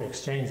 quote,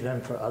 "exchange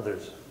them for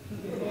others."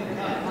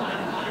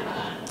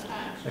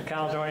 The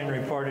Caledonian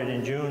reported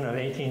in June of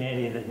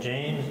 1880 that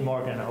James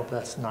Morgan, I hope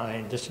that's not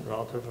any distant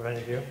relative of any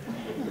of you,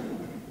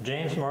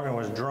 James Morgan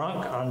was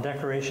drunk on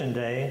Decoration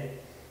Day,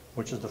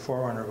 which is the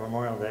forerunner of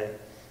Memorial Day,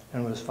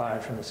 and was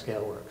fired from the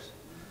scale works.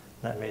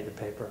 That made the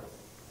paper.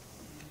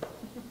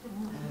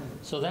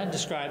 So that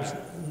describes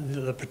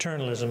the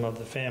paternalism of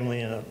the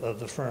family and of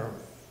the firm.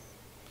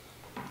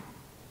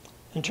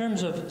 In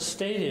terms of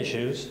state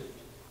issues,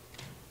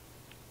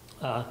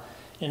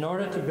 in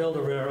order to build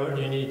a railroad,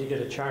 you need to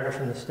get a charter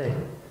from the state.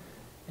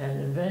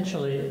 And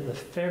eventually, the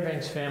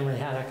Fairbanks family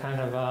had a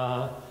kind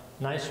of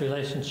nice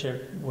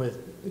relationship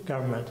with the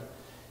government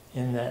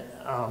in that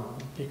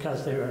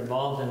because they were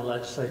involved in the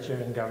legislature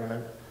and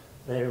government,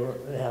 they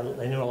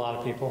knew a lot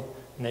of people,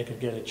 and they could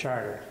get a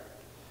charter.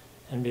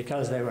 And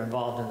because they were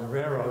involved in the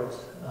railroads,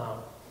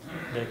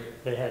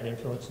 they had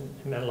influence,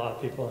 and met a lot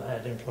of people and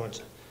had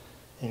influence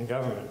in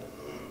government.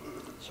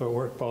 So it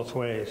worked both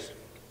ways.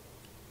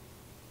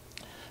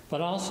 But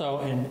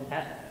also in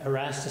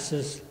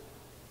Erastus's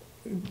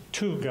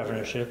two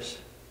governorships,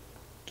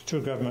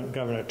 two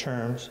governor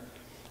terms,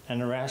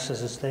 and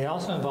Erastus's, they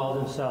also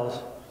involved themselves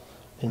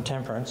in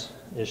temperance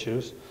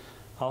issues,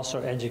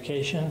 also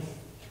education,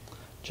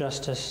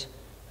 justice,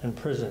 and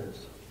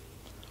prisons.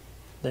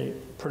 They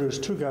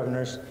produced 2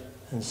 governors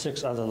and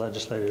 6 other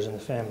legislators in the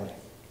family.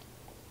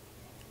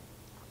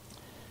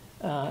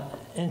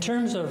 In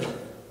terms of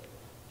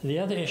the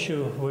other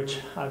issue which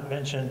I've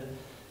mentioned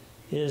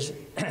is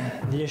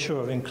the issue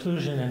of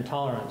inclusion and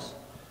tolerance.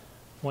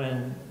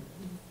 When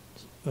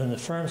the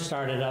firm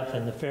started up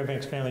and the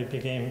Fairbanks family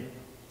became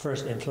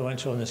first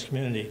influential in this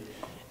community,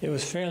 it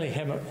was fairly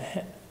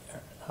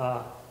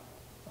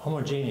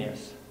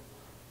homogeneous.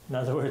 In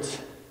other words,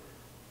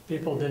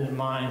 people didn't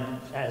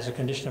mind as a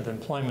condition of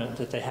employment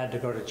that they had to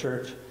go to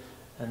church,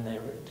 and they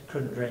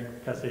couldn't drink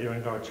because they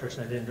didn't go to church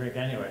and they didn't drink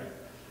anyway.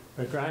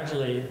 But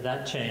gradually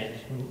that changed.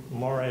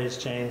 Mores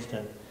changed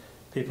and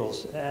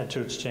people's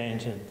attitudes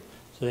changed, and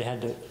so they had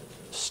to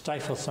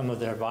stifle some of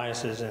their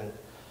biases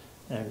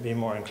and be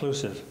more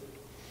inclusive.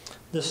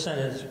 This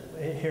sentence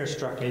here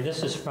struck me.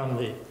 This is from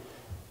the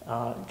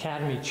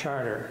Academy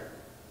Charter.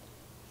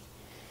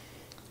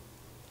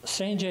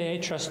 St.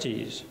 J.A.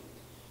 trustees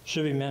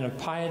should be men of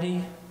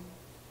piety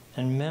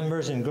and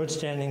members in good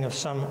standing of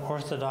some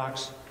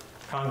Orthodox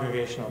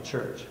congregational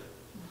church.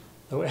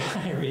 The way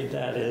I read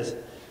that is,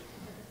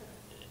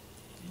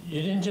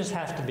 you didn't just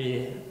have to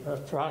be a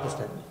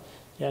Protestant,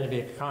 you had to be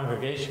a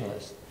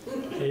Congregationalist. So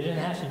you didn't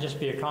have to just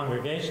be a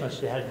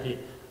Congregationalist, you had to be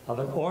of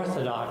an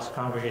Orthodox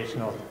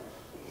congregational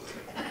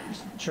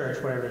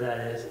church, wherever that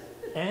is,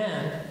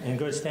 and in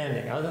good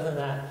standing. Other than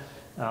that,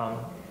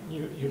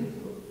 you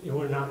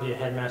would not be a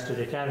headmaster of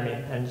the academy,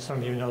 and some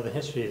of you know the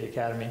history of the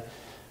academy.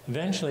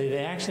 Eventually,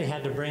 they actually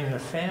had to bring the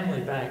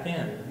family back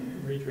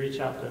in, reach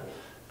out to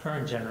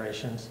current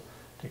generations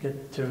to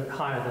get to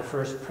hire the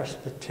first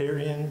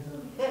Presbyterian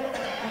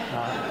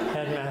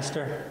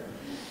headmaster.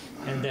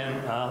 And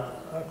then,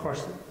 of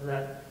course,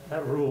 that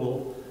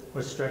rule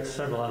was stretched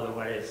several other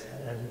ways,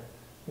 and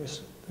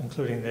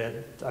including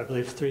I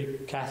believe 3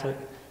 Catholic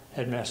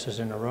headmasters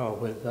in a row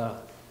with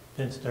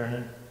Vince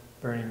Dernan,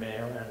 Bernie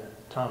Mayo, and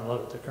Tom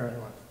Lovett, the current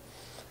one.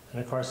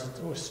 And of course,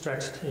 it was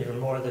stretched even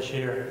more this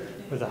year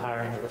with the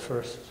hiring of the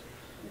first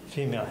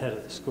female head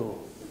of the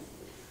school.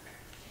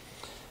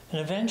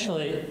 And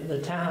eventually, the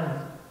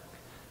town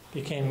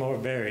became more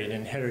varied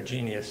and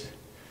heterogeneous.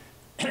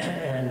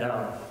 And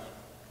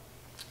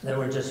there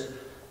were just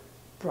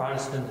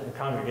Protestant and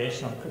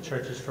congregational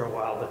churches for a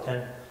while, but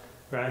then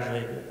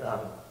gradually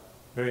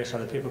various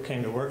other people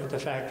came to work at the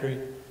factory,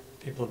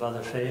 people of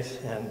other faiths,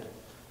 and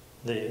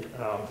the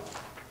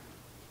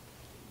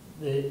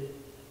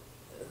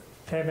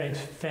Fairbanks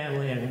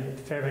family and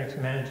Fairbanks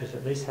managers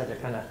at least had to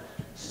kind of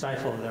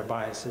stifle their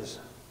biases.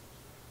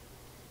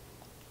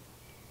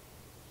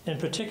 In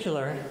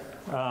particular,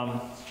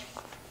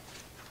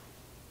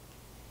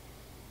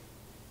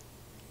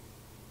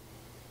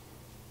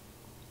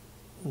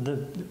 the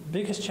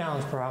biggest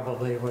challenge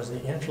probably was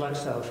the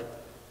influx of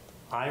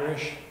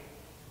Irish,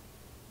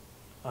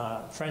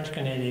 French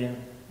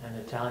Canadian, and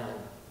Italian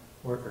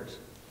workers.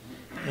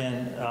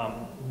 And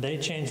they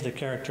changed the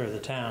character of the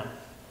town.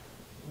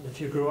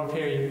 If you grew up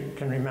here, you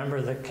can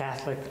remember the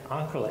Catholic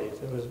enclave.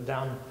 It was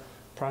down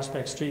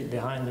Prospect Street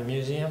behind the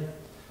museum.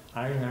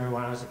 I remember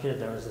when I was a kid,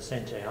 there was the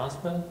St. J.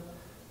 Hospital,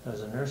 there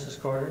was a nurse's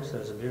quarters, there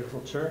was a beautiful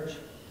church,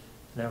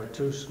 There were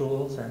 2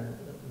 schools, and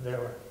there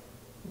were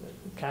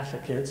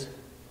Catholic kids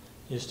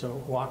used to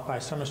walk by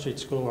Summer Street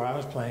School where I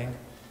was playing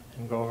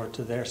and go over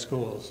to their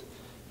schools.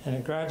 And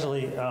it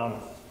gradually,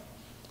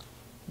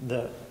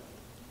 the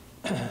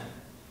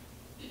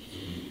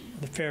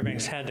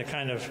Fairbanks had to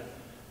kind of,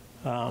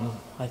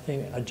 I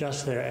think,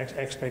 adjust their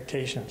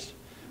expectations,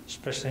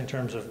 especially in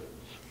terms of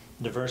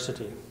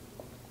diversity.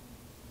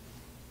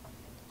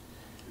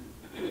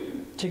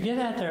 To get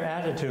at their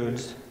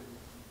attitudes,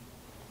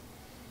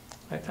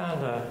 I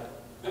found a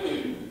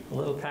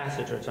little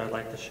passage which I'd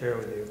like to share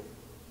with you.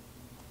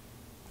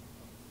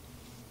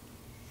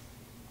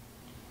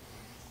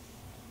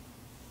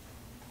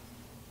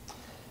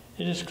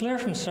 It is clear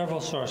from several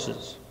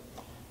sources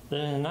that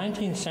in the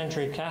 19th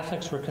century,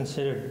 Catholics were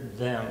considered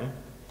them,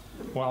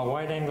 while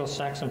white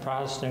Anglo-Saxon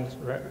Protestant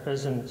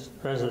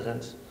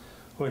residents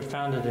who had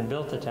founded and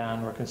built the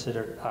town were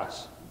considered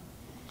us.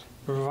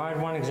 To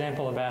provide one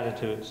example of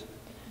attitudes,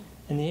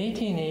 in the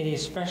 1880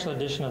 special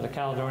edition of the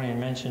Caledonian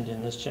mentioned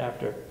in this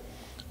chapter,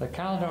 the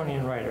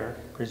Caledonian writer,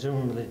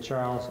 presumably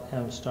Charles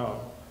M.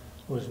 Stone,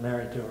 who was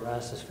married to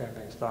Erastus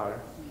Fairbanks' daughter,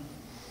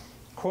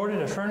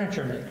 quoted a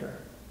furniture maker,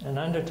 an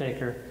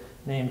undertaker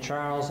named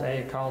Charles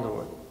A.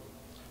 Calderwood,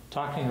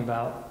 talking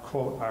about,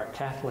 quote, our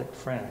Catholic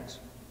friends.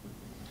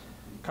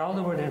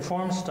 Calderwood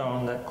informed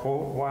Stone that,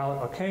 quote,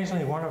 while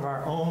occasionally one of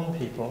our own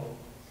people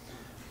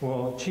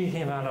will cheat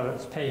him out of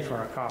his pay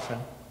for a coffin,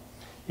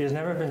 he has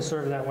never been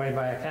served that way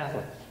by a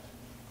Catholic.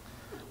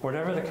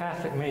 Whatever the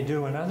Catholic may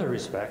do in other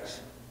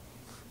respects,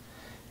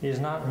 he is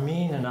not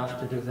mean enough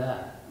to do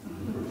that.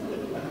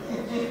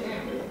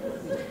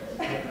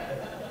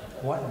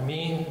 What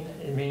mean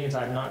it means,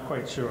 I'm not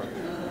quite sure.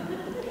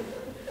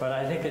 But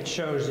I think it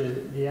shows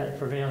the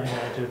prevailing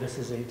attitude. This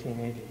is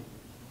 1880.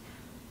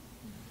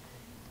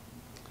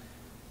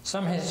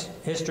 Some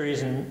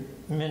histories and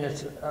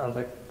minutes of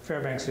the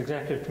Fairbanks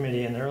Executive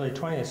Committee in the early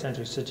 20th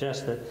century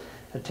suggest that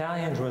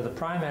Italians were the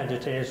prime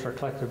agitators for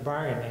collective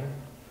bargaining,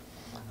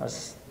 a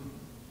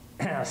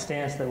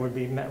stance that would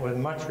be met with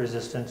much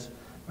resistance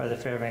by the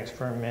Fairbanks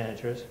firm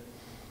managers.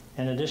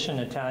 In addition,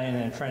 Italian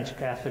and French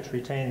Catholics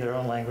retained their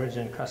own language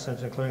and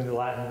customs, including the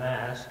Latin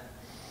Mass.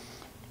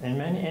 In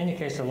any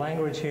case, the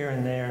language here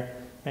and there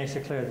makes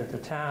it clear that the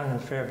town in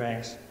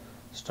Fairbanks,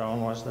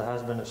 Stone was the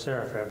husband of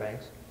Sarah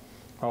Fairbanks,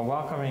 while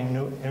welcoming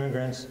new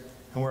immigrants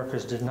and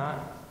workers did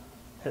not,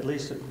 at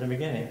least at the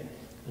beginning,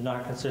 did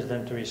not consider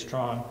them to be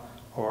strong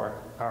or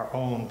our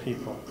own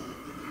people.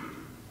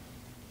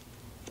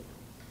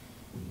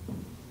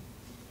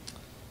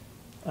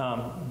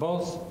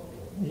 Both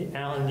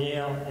Alan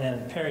Yale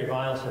and Perry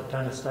Viles have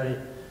done a study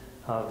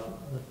of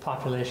the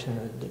population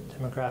and the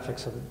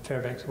demographics of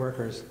Fairbanks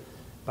workers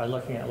by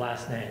looking at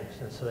last names.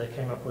 And so they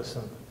came up with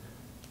some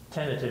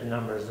tentative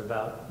numbers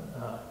about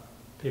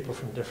people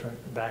from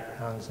different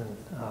backgrounds and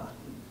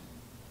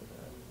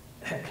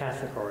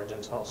Catholic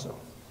origins also.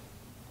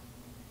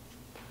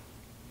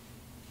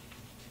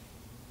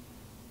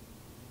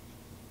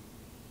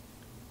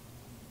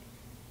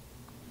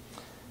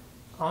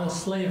 On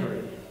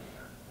slavery,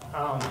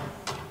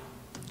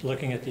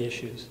 looking at the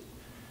issues.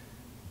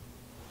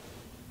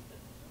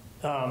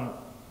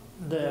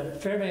 The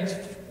Fairbanks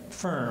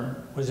firm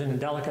was in a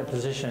delicate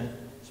position,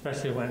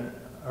 especially when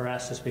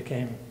Erastus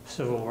became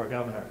Civil War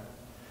governor.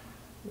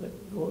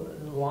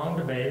 Long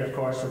debate, of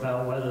course,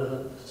 about whether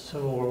the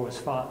Civil War was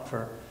fought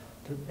to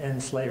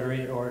end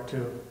slavery or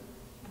to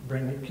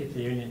keep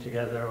the Union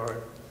together,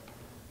 or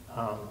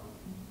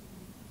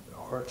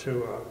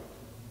to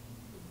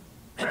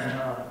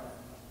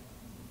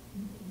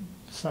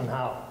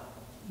somehow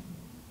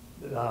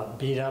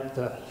beat up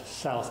the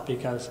South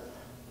because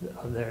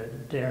of their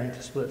daring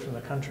to split from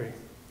the country.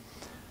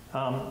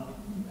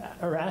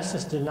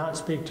 Erastus did not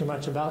speak too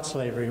much about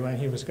slavery when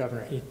he was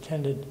governor. He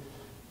tended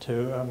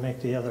to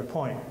make the other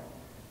point.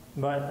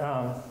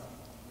 But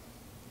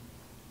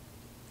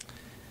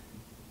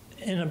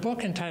in a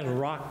book entitled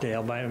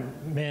Rockdale by a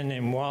man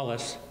named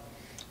Wallace,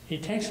 he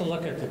takes a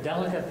look at the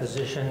delicate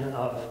position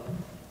of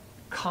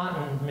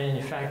cotton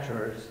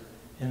manufacturers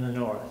in the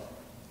North.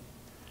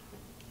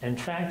 In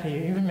fact, he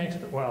even makes,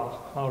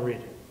 well, I'll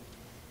read it.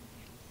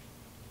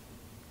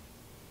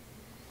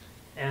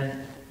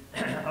 And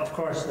of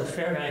course, the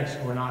Fairbanks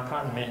were not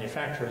cotton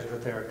manufacturers,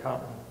 but they were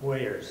cotton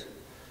weighers.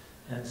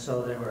 And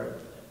so they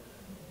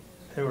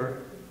were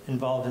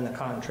involved in the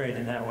cotton trade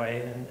in that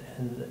way.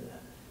 And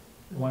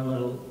one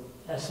little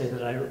essay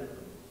that I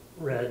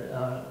read,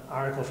 an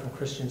article from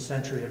Christian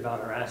Century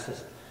about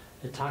Erastus,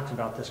 it talked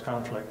about this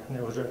conflict, and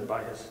it was written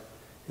by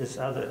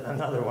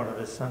another one of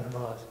his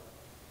son-in-laws.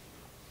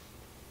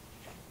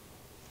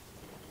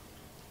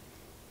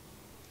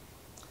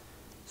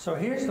 So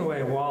here's the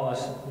way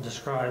Wallace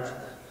describes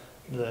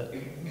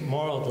the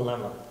moral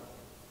dilemma.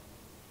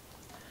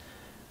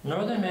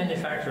 Northern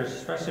manufacturers,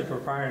 especially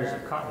proprietors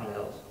of cotton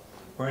mills,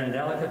 were in a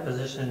delicate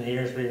position in the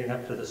years leading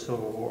up to the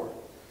Civil War.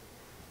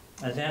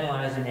 As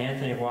analyzed in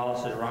Anthony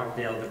Wallace's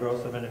Rockdale, The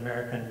Growth of an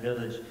American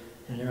Village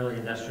in the Early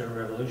Industrial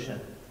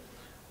Revolution,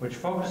 which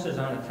focuses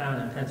on a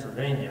town in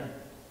Pennsylvania,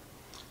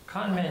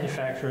 cotton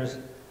manufacturers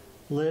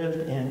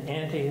lived in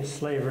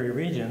anti-slavery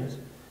regions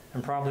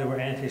and probably were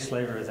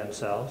anti-slavery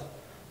themselves,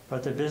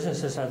 but their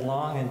businesses had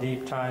long and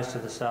deep ties to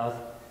the South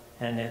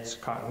and its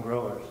cotton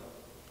growers.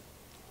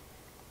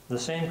 The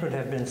same could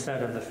have been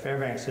said of the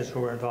Fairbankses who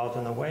were involved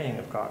in the weighing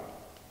of cotton.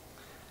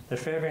 The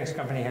Fairbanks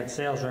Company had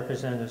sales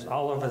representatives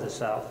all over the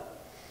South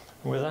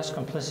and were thus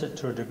complicit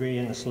to a degree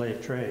in the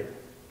slave trade.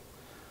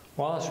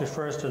 Wallace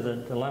refers to the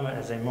dilemma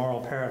as a moral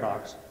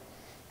paradox.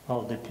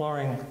 While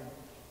deploring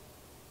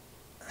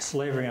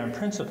slavery on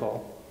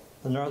principle,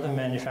 the northern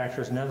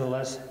manufacturers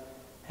nevertheless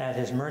had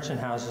his merchant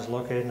houses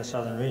located in the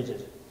southern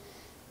regions.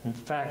 In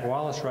fact,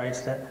 Wallace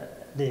writes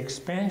that the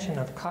expansion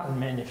of cotton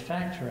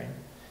manufacturing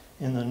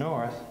in the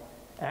north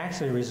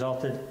actually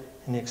resulted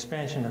in the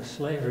expansion of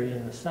slavery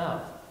in the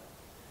south,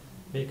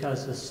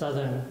 because the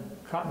southern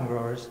cotton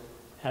growers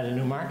had a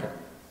new market.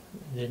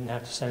 They didn't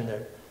have to send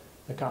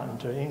the cotton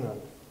to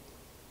England.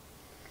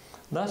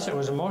 Thus, it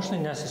was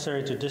emotionally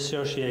necessary to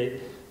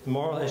dissociate the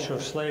moral issue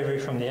of slavery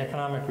from the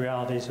economic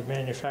realities of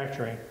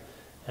manufacturing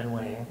and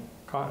weighing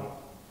cotton.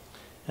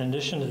 In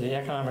addition to the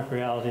economic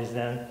realities,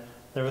 then,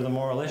 there were the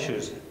moral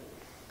issues.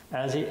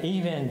 As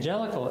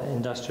evangelical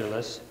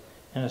industrialists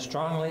in a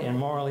strongly and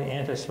morally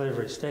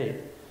anti-slavery state,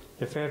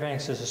 the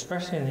Fairbankses,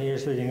 especially in the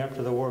years leading up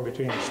to the war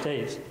between the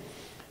states,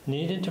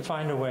 needed to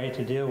find a way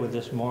to deal with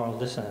this moral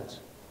dissonance.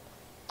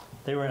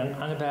 They were an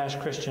unabashed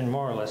Christian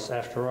moralists,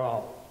 after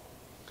all.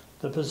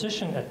 The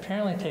position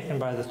apparently taken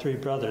by the three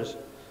brothers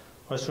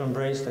was to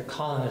embrace the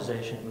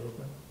colonization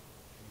movement.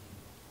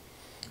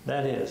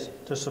 That is,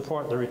 to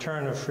support the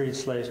return of freed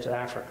slaves to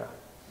Africa.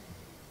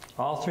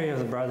 All three of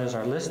the brothers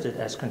are listed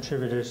as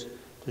contributors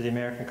to the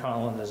American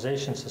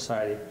Colonization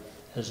Society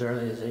as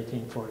early as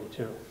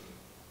 1842.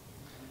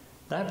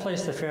 That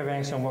placed the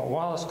Fairbanks in what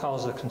Wallace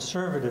calls the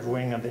conservative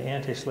wing of the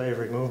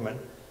anti-slavery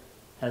movement,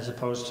 as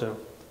opposed to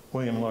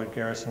William Lloyd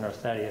Garrison or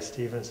Thaddeus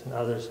Stevens and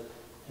others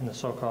in the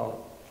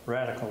so-called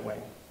radical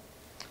wing.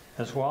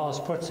 As Wallace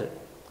puts it,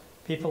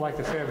 people like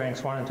the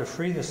Fairbanks wanted to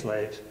free the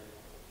slaves,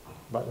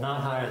 but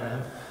not hire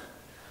them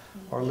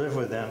or live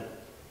with them,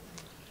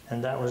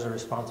 and that was a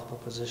responsible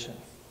position.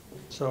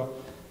 So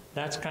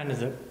that's kind of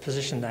the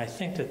position that I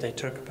think that they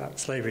took about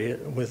slavery,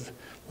 with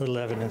little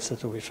evidence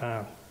that we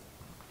found.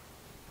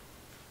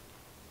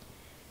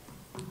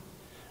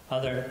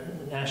 Other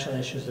national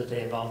issues that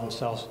they involved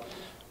themselves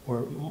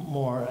were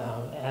more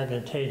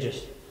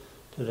advantageous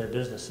to their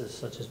businesses,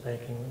 such as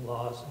banking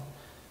laws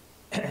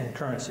and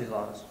currency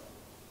laws.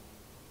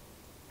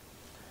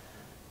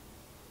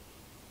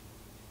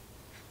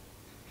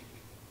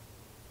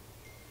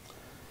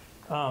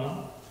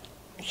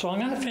 So I'm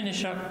going to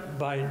finish up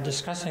by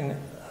discussing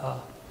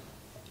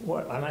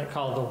what I might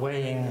call the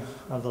weighing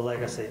of the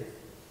legacy.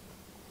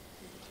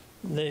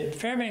 The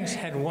Fairbanks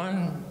had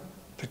one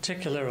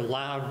particular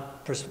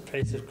loud,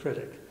 persuasive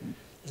critic.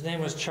 His name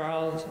was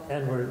Charles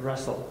Edward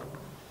Russell.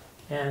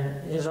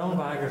 And his own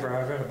biographer,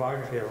 I've read a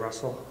biography of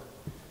Russell,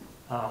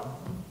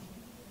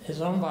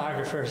 his own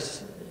biographer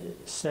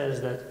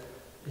says that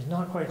he's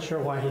not quite sure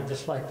why he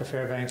disliked the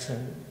Fairbanks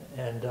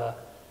and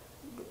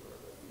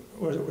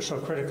was so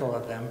critical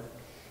of them.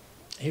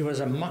 He was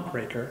a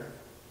muckraker,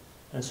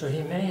 and so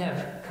he may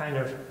have kind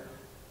of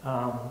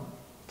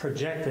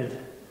projected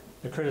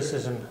the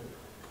criticism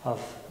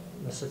of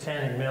the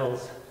Satanic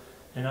Mills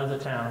in other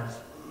towns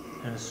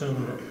and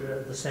assumed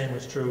that the same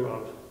was true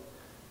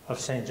of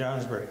St.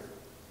 Johnsbury.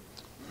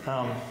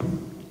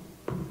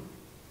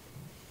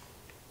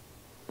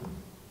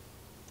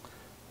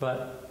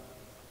 But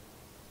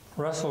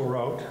Russell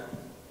wrote,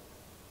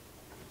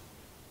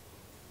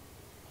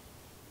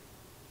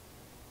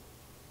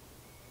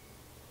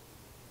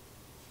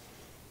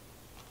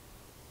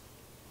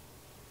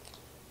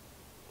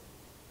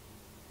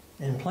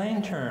 in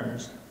plain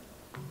terms,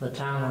 the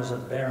town was a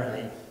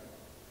barony,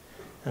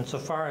 and so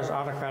far as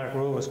autocratic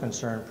rule was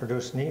concerned,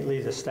 produced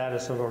neatly the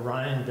status of a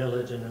Rhine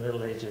village in the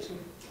Middle Ages.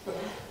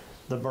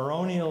 The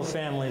baronial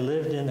family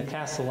lived in the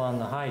castle on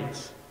the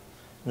heights,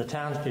 and the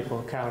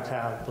townspeople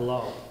kowtowed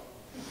below.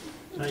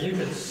 Now you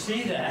can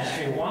see that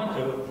if you want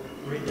to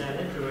read that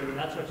into it, and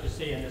that's what you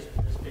see in this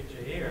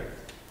picture here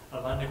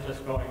of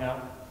Undercliff going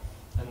up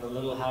and the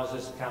little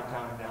houses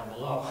kowtowing down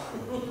below.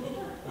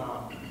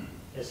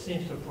 It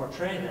seems to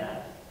portray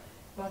that,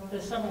 but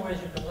there's several ways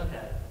you can look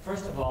at it.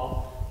 First of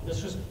all,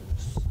 this was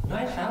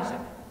nice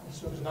housing.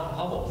 This was not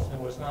hovels. It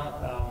was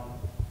not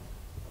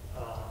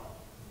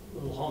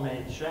little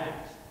homemade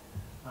shacks.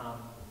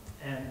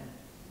 And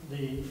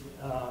the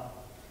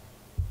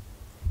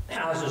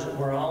houses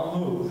were all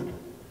moved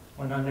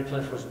when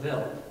Undercliff was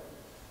built,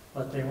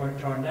 but they weren't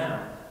torn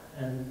down.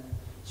 And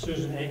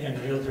Susan Aiken,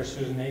 the realtor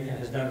Susan Aiken,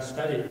 has done a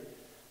study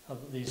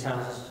of these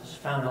houses. She's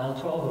found all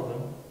 12 of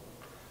them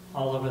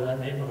all over that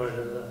neighborhood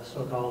of the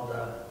so-called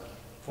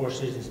Four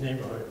Seasons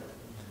neighborhood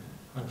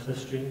on Cliff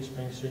Street,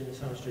 Spring Street, and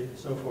Summer Street, and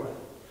so forth.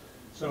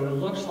 So it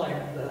looks like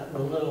the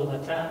little,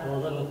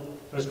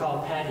 it was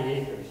called Patty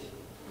Acres.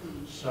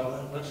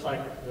 So it looks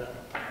like the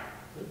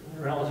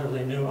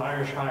relatively new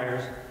Irish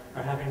hires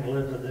are having to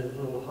live with these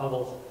little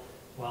hovels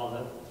while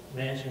the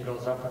mansion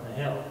goes up on the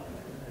hill.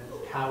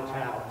 And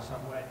kowtow in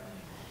some way.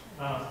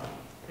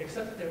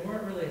 Except they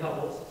weren't really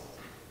hovels.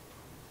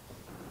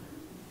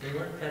 They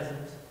weren't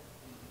peasants.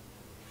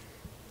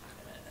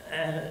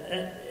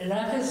 And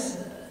that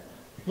is,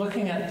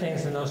 looking at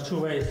things in those two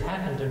ways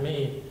happened to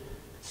me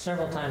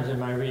several times in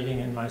my reading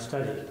and my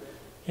study.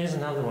 Here's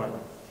another one.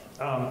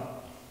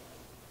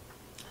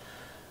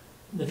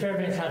 The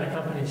Fairbanks had a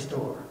company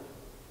store.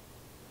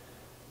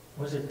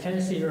 Was it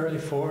Tennessee Ernie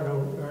Ford who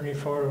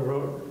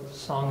wrote a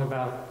song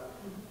about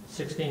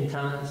 16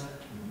 tons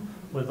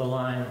with the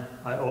line,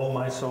 "I owe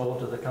my soul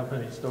to the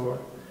company store"?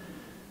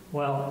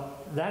 Well,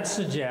 that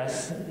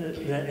suggests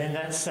that in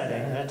that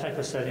setting, that type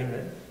of setting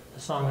that the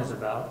song is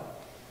about,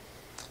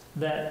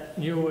 that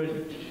you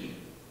would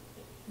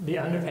be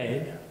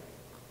underpaid.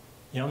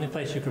 The only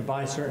place you could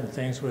buy certain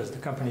things was the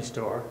company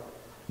store,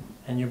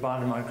 and you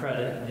bought them on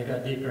credit, and you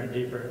got deeper and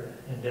deeper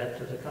in debt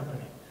to the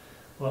company.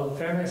 Well,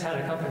 Fairbanks had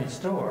a company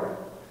store,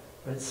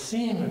 but it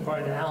seemed,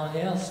 according to Alan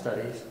Yale's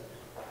studies,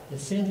 it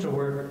seemed to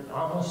work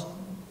almost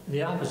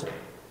the opposite.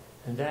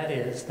 And that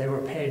is, they were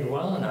paid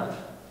well enough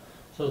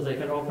so that they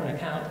could open an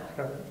account,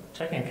 a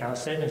checking account,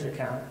 savings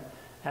account,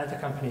 at the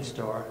company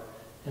store,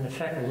 in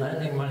effect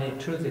lending money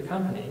to the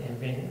company and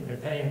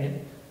paying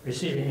it,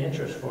 receiving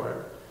interest for it.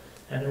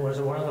 And it was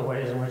one of the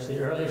ways in which the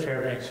early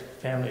Fairbanks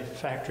family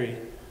factory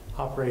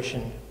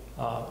operation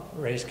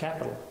raised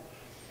capital.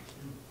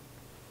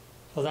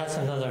 So that's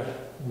another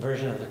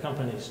version of the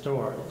company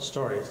story.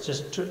 It's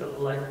just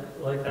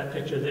like that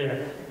picture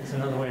there. It's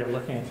another way of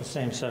looking at the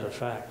same set of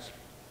facts.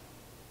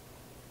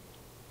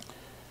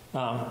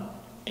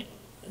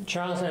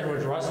 Charles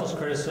Edward Russell's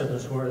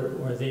criticisms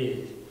were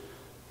these.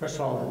 First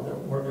of all, the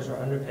workers were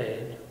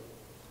underpaid.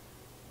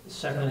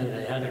 Secondly,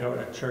 they had to go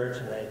to church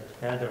and they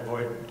had to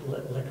avoid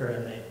liquor,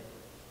 and they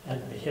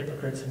had to be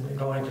hypocrites in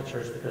going to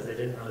church because they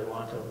didn't really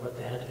want to, but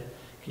they had to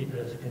keep it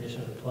as a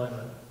condition of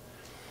employment.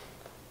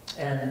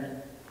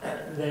 And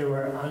they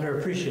were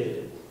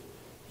underappreciated.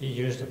 He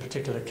used a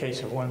particular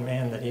case of one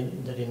man that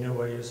he knew,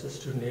 where he was a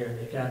student here in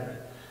the academy,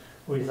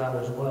 who he thought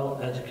was well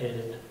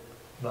educated,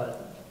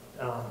 but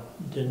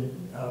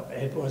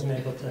wasn't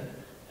able to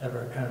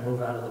ever kind of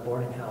move out of the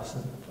boarding house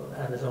and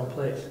have his own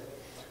place.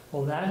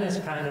 Well, that is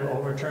kind of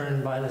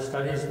overturned by the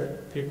studies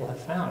that people have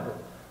found of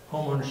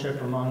home ownership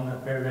among the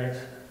Fairbanks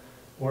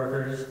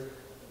workers,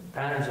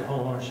 patterns of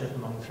home ownership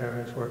among the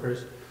Fairbanks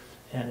workers,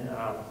 and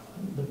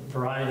the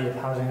variety of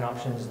housing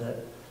options that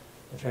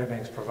the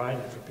Fairbanks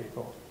provided for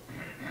people.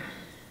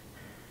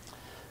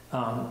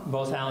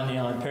 Both Alan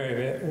Yale and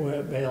Perry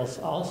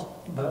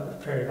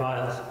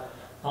Biles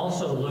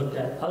also looked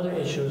at other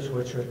issues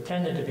which were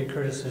tended to be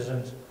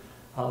criticisms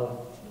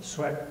of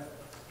sweat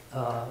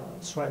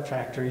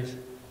factories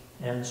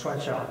and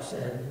sweatshops,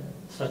 and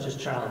such as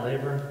child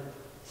labor,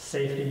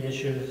 safety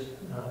issues,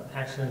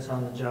 accidents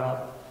on the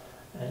job,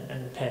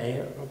 and pay,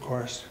 of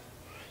course,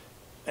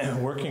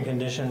 and working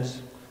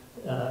conditions.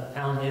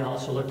 Alan Yale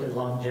also looked at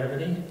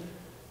longevity,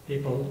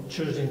 people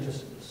choosing to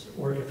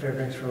work at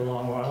Fairbanks for a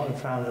long while, and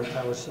found that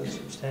that was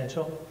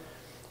substantial.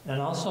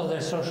 And also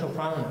their social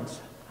prominence.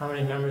 How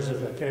many members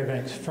of the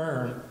Fairbanks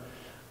firm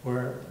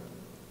were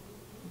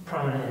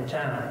prominent in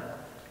town,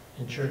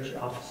 in church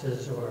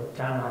offices or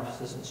town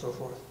offices and so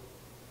forth.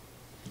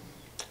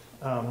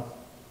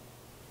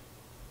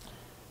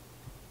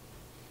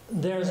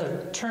 There's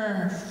a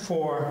term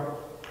for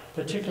a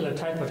particular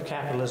type of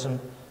capitalism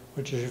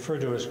which is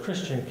referred to as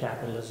Christian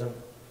capitalism,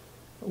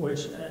 which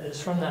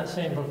is from that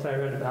same book that I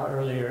read about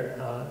earlier,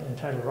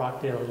 entitled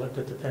Rockdale, that looked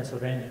at the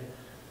Pennsylvania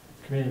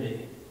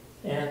community.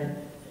 And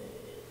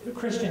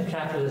Christian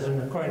capitalism,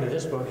 according to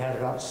this book, had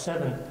about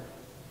 7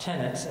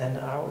 tenets, and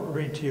I'll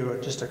read to you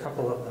just a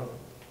couple of them.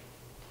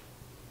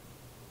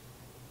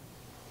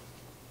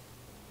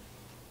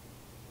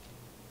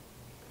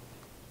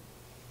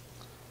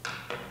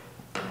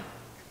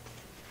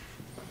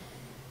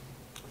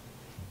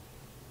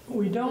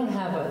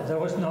 There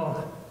was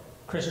no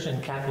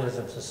Christian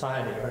Capitalism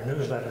Society or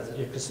newsletter that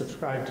you could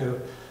subscribe to,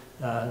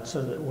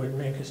 so that would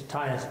make us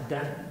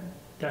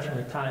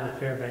definitely tie the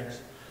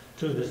Fairbanks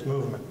to this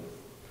movement.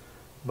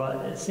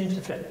 But it seems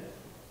to fit.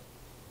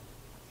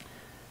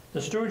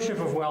 The stewardship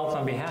of wealth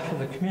on behalf of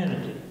the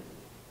community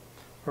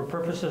for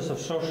purposes of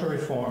social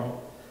reform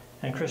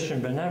and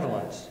Christian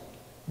benevolence,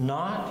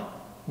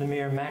 not the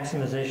mere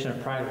maximization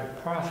of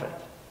private profit,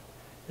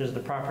 is the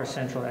proper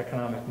central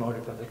economic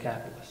motive of the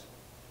capitalist.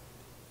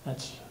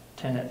 That's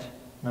tenet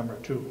number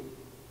 2.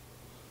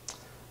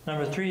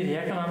 Number 3, the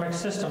economic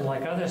system,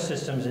 like other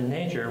systems in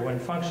nature, when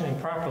functioning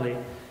properly,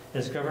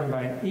 is governed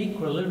by an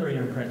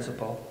equilibrium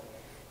principle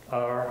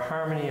or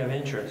harmony of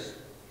interests,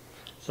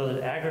 so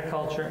that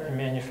agriculture and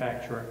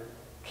manufacture,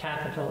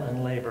 capital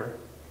and labor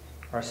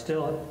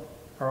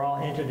are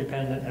all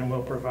interdependent and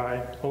will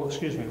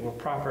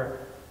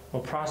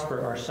prosper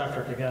or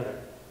suffer together.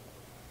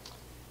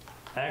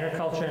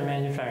 Agriculture and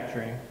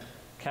manufacturing,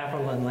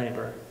 capital and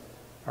labor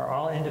are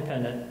all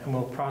independent and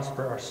will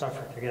prosper or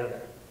suffer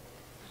together.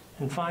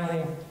 And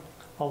finally,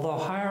 although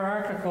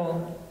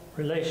hierarchical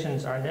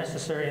relations are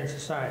necessary in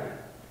society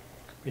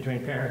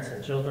between parents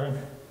and children,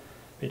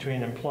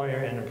 between employer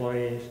and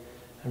employees,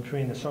 and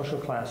between the social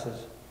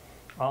classes.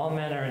 All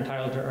men are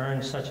entitled to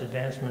earn such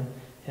advancement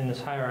in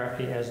this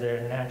hierarchy as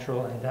their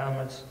natural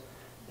endowments,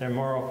 their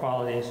moral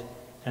qualities,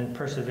 and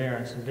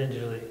perseverance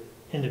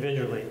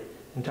individually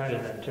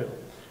entitled them to.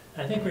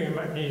 I think we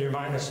need to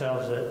remind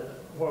ourselves that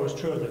what was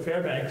true of the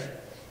Fairbanks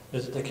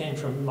is that they came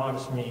from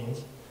modest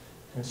means,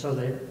 and so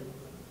they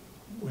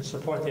would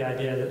support the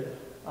idea that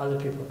other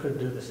people could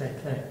do the same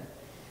thing.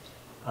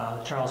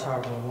 Charles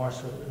Harville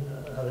Morse was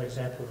another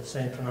example of the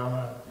same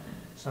phenomenon.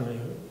 Somebody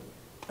who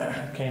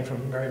came from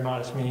very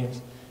modest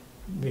means,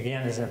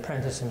 began as an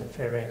apprentice in the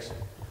Fairbanks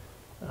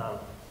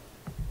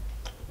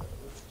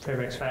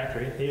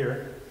factory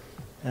here,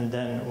 and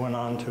then went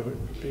on to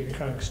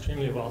become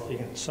extremely wealthy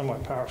and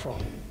somewhat powerful.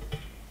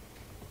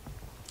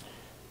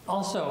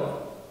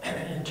 Also,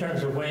 in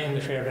terms of weighing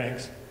the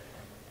Fairbanks,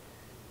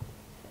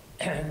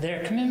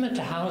 their commitment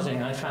to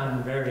housing I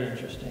found very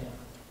interesting.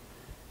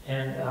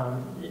 And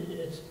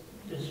it's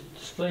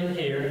displayed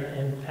here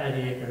in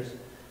Patty Acres.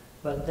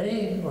 But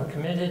they were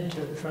committed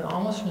to,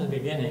 almost from the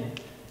beginning,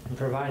 in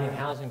providing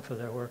housing for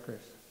their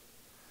workers.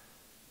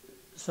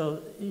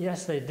 So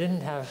yes, they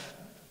didn't have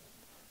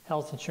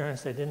health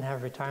insurance, they didn't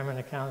have retirement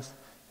accounts,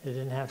 they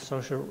didn't have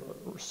social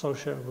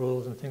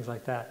rules and things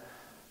like that.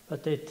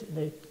 But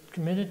they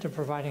committed to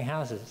providing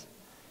houses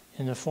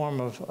in the form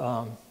of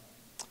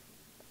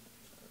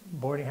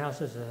boarding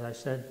houses, as I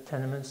said,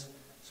 tenements,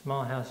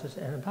 small houses,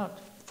 and about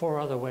 4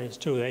 other ways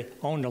too. They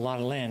owned a lot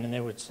of land and they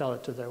would sell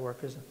it to their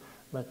workers and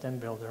let them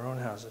build their own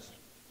houses.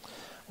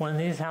 When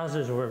these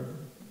houses were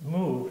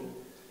moved,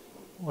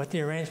 what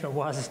the arrangement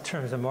was in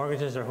terms of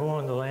mortgages or who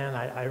owned the land,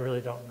 I really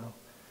don't know.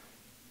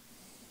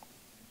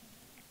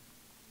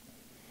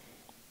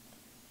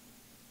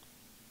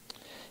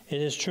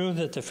 It is true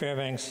that the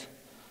Fairbanks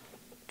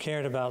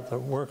cared about the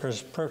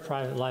workers'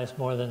 private lives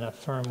more than a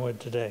firm would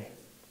today.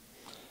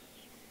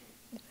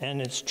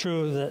 And it's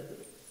true that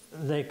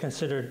they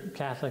considered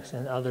Catholics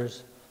and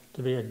others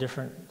to be a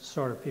different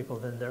sort of people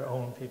than their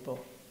own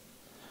people.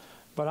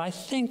 But I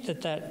think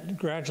that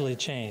gradually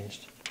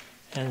changed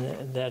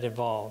and that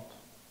evolved.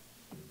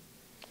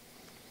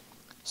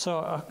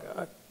 So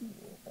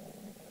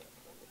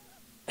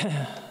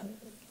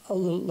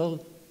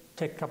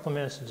take a couple of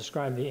minutes to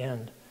describe the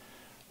end.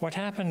 What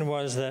happened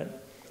was that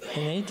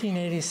in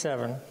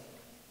 1887,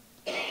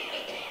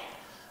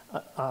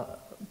 a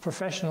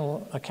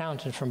professional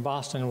accountant from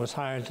Boston was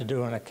hired to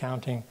do an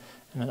accounting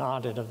and an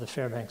audit of the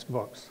Fairbanks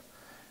books.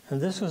 And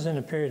this was in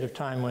a period of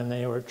time when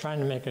they were trying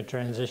to make a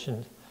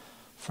transition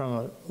from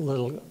a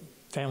little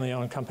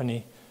family-owned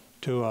company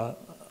to a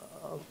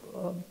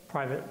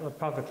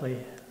publicly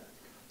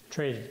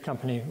traded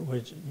company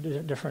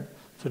with different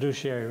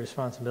fiduciary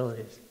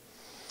responsibilities.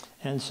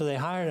 And so they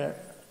hired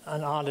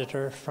an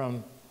auditor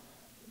from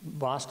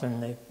Boston.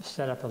 They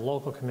set up a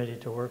local committee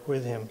to work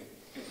with him.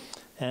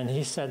 And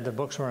he said the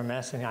books were a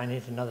mess and I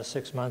need another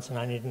 6 months and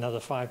I need another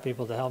 5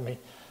 people to help me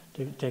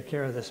to take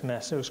care of this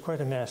mess. It was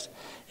quite a mess.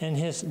 And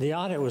the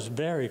audit was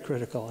very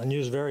critical and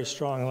used very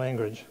strong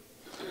language.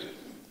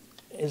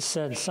 It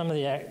said some of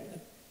the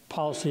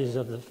policies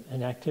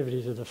and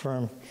activities of the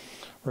firm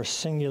were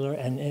singular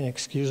and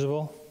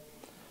inexcusable.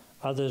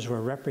 Others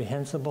were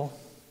reprehensible.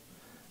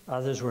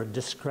 Others were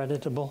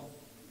discreditable.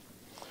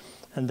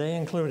 And they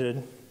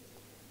included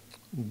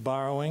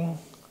borrowing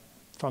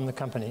from the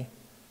company.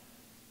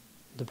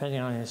 Depending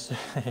on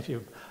if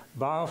you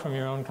borrow from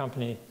your own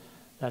company,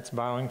 that's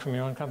borrowing from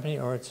your own company,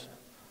 or it's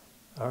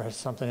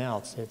something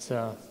else. It's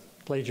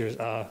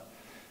plagiarism,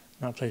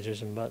 not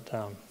plagiarism, but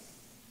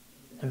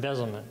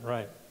embezzlement,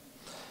 right?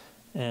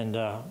 And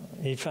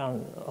he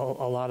found a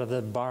lot of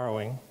the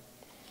borrowing.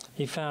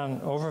 He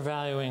found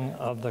overvaluing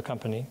of the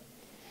company,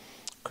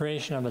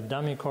 creation of a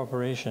dummy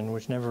corporation,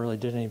 which never really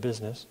did any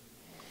business,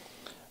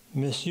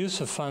 misuse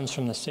of funds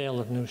from the sale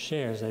of new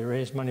shares. They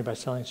raised money by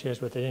selling shares,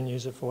 but they didn't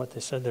use it for what they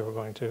said they were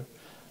going to.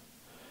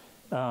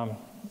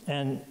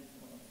 And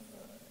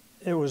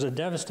it was a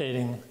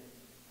devastating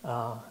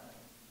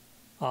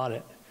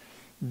audit.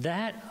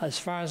 That, as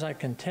far as I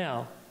can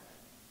tell,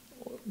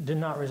 did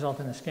not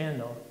result in a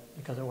scandal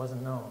because it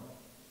wasn't known.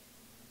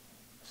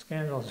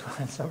 Scandal is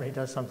when somebody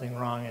does something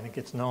wrong and it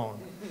gets known.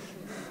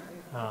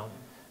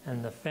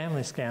 And the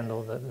family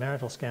scandal, the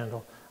marital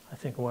scandal, I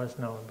think was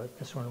known, but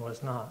this one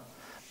was not.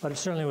 But it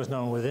certainly was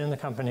known within the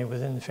company,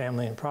 within the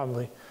family, and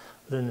probably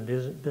within the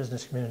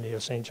business community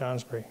of St.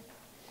 Johnsbury.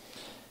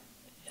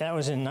 That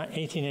was in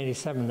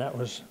 1887 that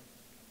was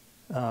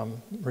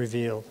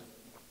revealed.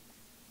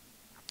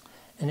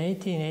 In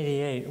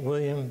 1888,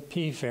 William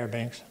P.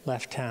 Fairbanks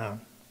left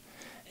town.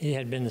 He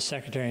had been the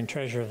secretary and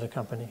treasurer of the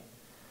company,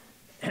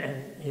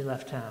 and he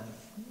left town.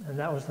 And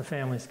that was the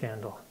family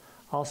scandal.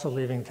 Also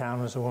leaving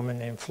town was a woman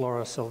named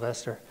Flora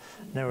Sylvester.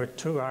 And there were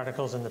 2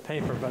 articles in the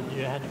paper, but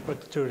you had to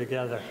put the 2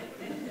 together.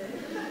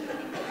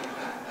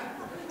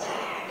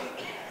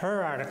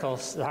 Her article,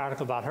 the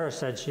article about her,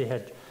 said she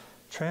had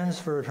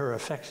transferred her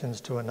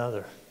affections to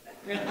another.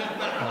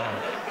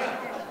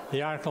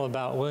 The article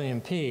about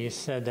William P.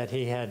 said that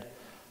he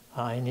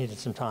needed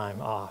some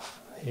time off.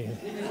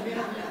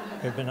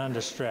 We've been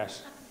under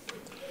stress.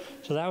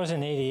 So that was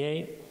in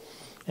 '88.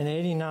 In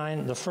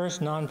 '89, the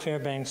first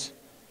non-Fairbanks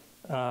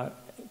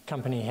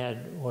company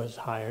head was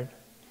hired.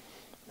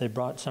 They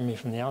brought somebody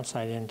from the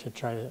outside in to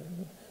try to,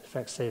 in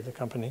effect, save the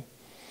company.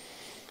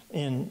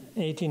 In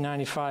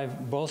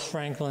 1895, both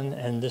Franklin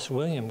and this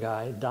William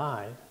guy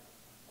died.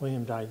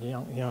 William died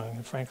young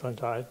and Franklin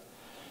died.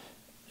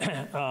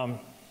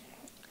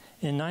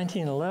 In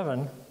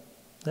 1911,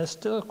 there's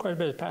still quite a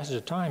bit of passage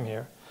of time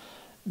here,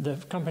 the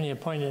company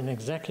appointed an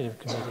executive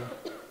committee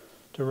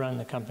to run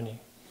the company.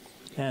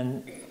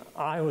 And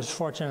I was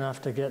fortunate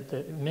enough to get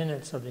the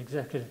minutes of the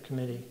executive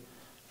committee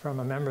from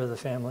a member of the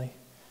family.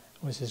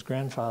 It was his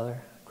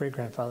grandfather,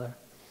 great-grandfather.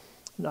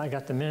 I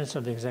got the minutes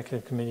of the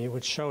executive committee,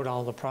 which showed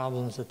all the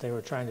problems that they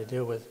were trying to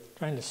deal with,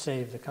 trying to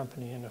save the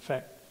company in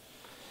effect.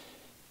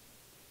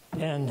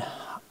 And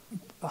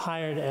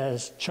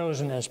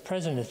chosen as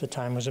president at the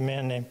time was a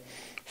man named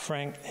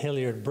Frank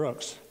Hilliard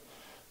Brooks,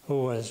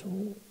 who was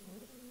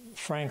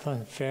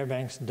Franklin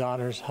Fairbanks'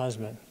 daughter's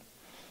husband.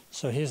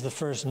 So he's the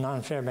first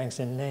non-Fairbanks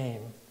in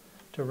name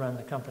to run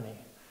the company.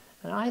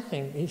 And I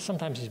think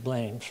sometimes he's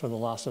blamed for the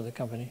loss of the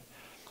company.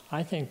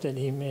 I think that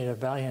he made a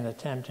valiant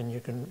attempt, and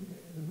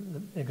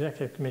the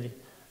executive committee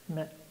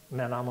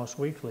met almost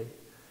weekly,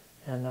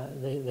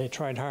 and they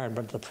tried hard,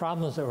 but the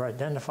problems that were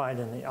identified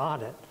in the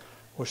audit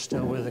were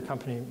still with the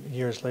company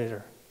years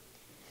later.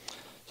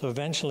 So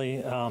eventually,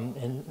 in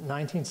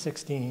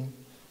 1916,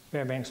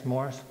 Fairbanks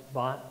Morse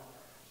bought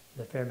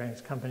the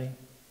Fairbanks company,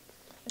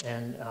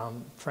 and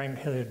Frank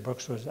Hilliard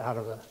Brooks was out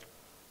of a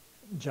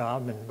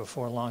job, and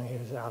before long he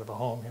was out of a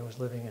home. He was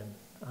living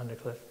in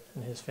Undercliff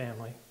and his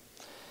family.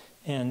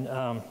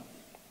 And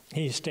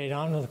he stayed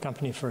on with the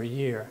company for a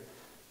year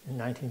in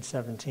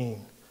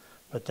 1917,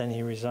 but then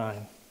he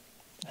resigned.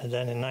 And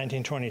then in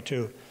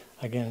 1922,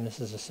 again,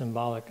 this is a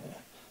symbolic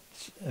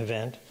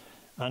event,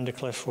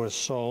 Undercliff was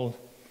sold,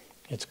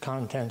 its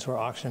contents were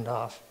auctioned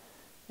off,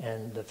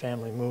 and the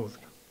family moved.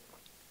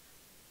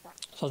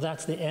 So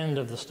that's the end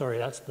of the story.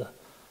 That's the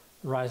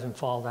rise and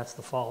fall, that's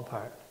the fall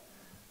part.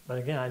 But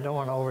again, I don't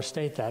want to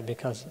overstate that,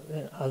 because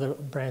other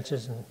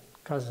branches and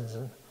cousins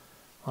and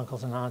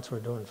uncles and aunts were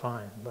doing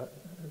fine, but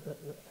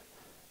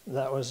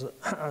that was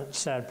a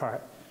sad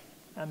part.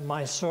 And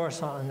my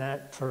source on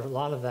that, for a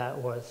lot of that,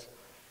 was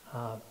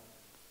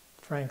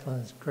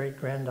Franklin's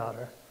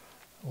great-granddaughter,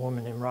 a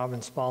woman named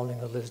Robin Spalding,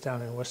 who lives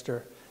down in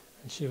Worcester,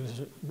 and she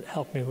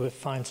helped me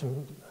find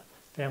some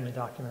family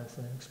documents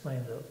and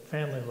explain the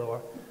family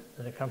lore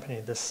that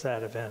accompanied this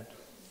sad event.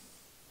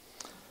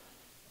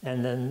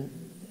 And then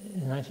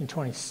in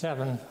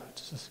 1927,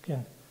 which is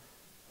again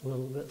a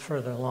little bit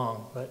further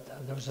along, but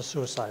there was a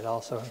suicide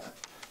also.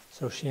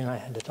 So she and I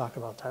had to talk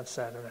about that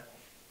sad event.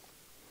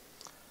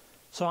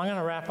 So I'm going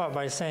to wrap up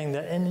by saying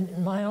that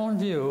in my own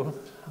view,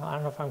 I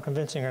don't know if I'm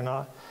convincing or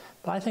not,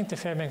 but I think the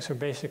Fairbanks are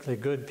basically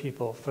good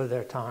people for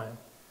their time.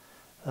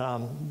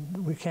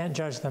 We can't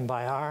judge them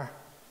by our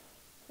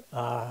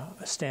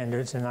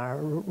standards and our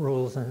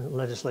rules and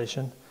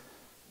legislation,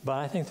 but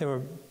I think they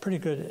were pretty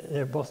good.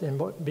 They're both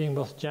being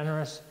both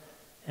generous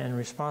and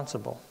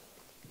responsible.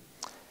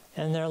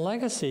 And their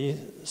legacy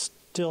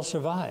still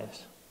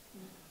survives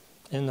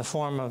in the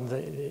form of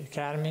the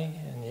Academy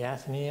and the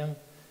Athenaeum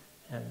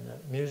and the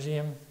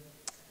Museum,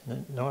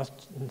 and the North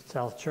and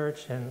South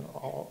Church, and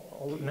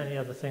many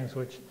other things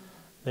which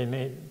they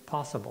made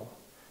possible.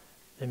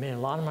 They made a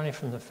lot of money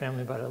from the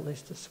family, but at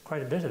least it's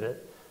quite a bit of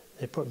it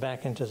they put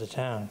back into the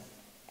town.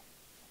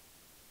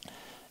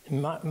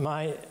 In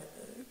my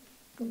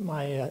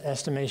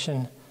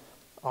estimation,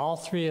 all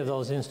three of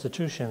those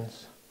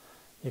institutions,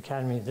 the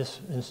Academy, this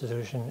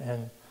institution,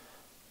 and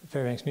the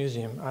Fairbanks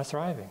Museum, are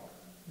thriving.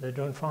 They're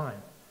doing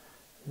fine.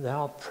 They're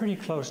all pretty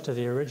close to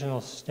the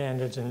original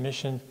standards and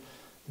mission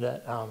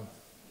that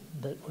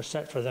were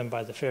set for them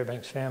by the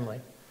Fairbanks family.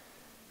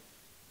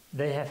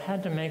 They have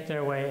had to make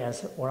their way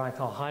as what I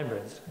call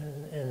hybrids,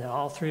 and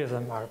all three of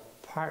them are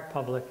part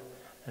public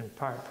and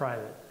part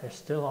private. They're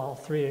still, all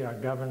three are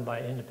governed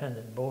by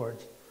independent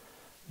boards,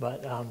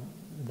 but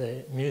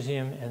the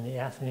museum and the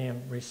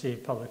Athenaeum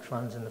receive public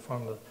funds in the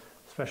form of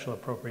special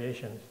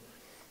appropriations,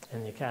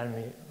 and the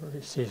Academy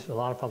receives a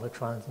lot of public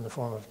funds in the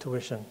form of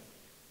tuition.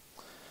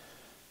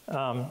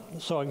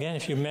 So again,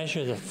 if you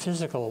measure the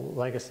physical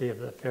legacy of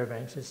the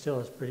Fairbanks, it still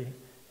is pretty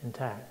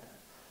intact.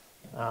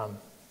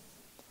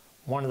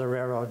 One of the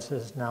railroads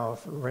is now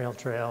a rail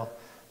trail.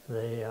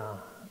 The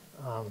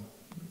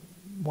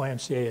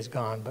YMCA is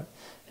gone, but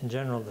in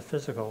general, the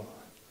physical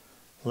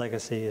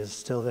legacy is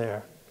still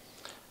there.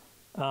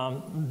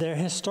 Their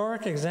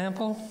historic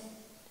example,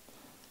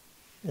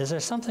 is there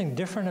something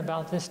different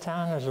about this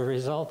town as a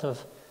result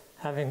of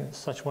having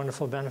such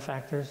wonderful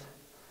benefactors?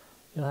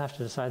 You'll have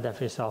to decide that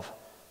for yourself.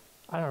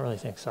 I don't really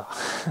think so.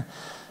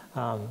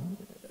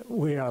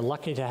 We are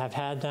lucky to have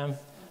had them,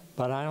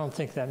 but I don't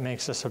think that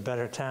makes us a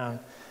better town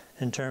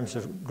in terms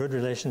of good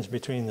relations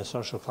between the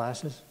social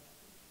classes,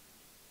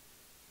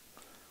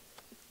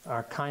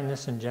 our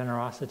kindness and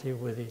generosity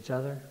with each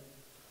other.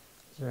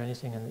 Is there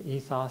anything in the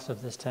ethos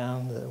of this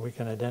town that we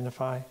can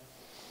identify?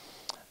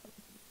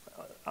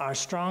 our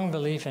strong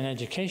belief in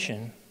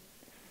education,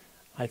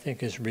 I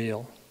think, is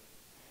real.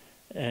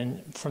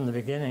 And from the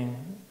beginning,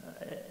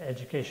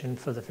 education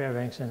for the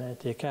Fairbanks and at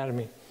the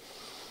Academy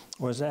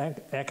was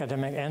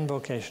academic and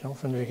vocational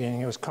from the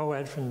beginning. It was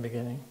co-ed from the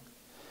beginning.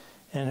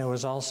 And it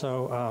was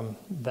also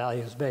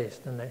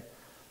values-based. And they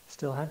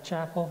still have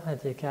chapel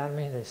at the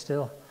Academy.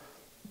 The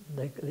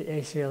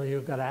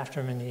ACLU got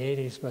after them in the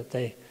 80s, but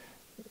they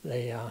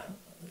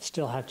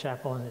still have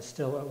chapel, and it's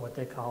still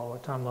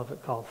what Tom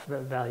Lovett called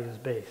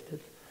values-based.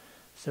 It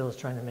still is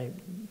trying to make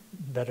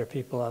better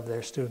people of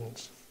their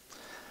students.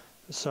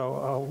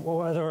 So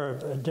whether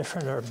we're a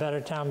different or a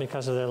better town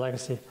because of their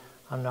legacy,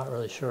 I'm not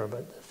really sure,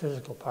 but the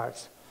physical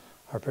parts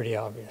are pretty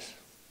obvious.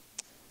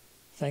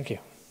 Thank you.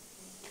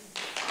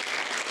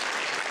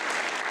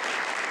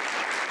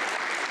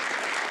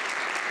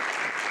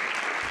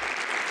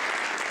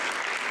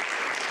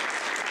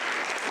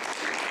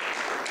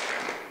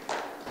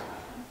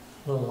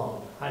 A little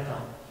long. Hi,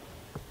 Tom.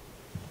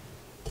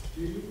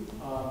 Do you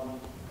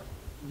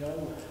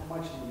know how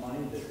much of the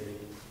money that they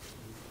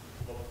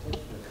took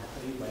the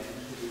company went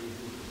into these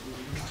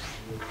institutions?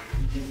 Would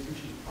these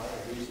institutions part of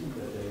the reason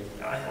that they...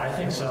 I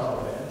think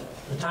so.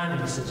 The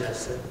timing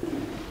suggests it.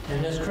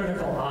 In this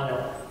critical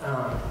audit,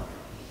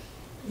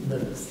 the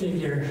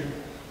figure,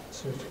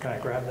 so can I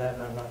grab that?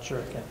 I'm not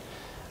sure I can.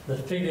 The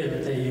figure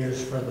that they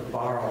used for the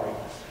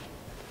borrowings,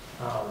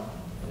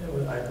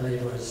 I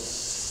believe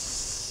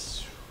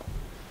was,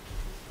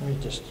 let me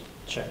just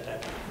check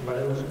that, but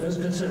it was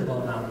a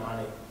considerable amount of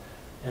money.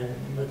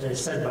 But they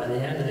said by the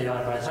end of the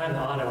audit, by the time the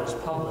audit was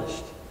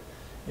published,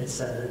 it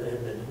said that it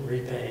had been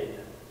repaid.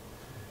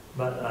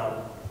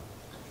 But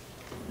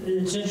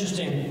it's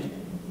interesting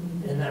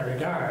in that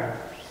regard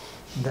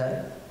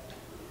that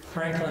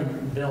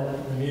Franklin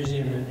built the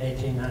museum in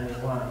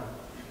 1891,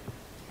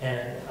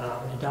 and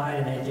he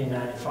died in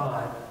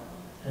 1895,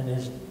 and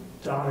his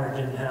daughter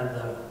didn't have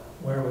the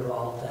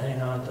wherewithal to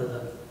hang on to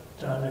the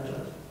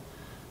undercliff.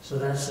 So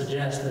that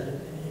suggests that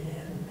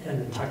he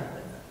hadn't tucked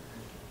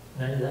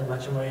that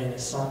much away in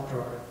his sock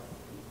drawer.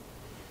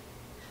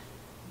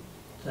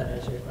 Does that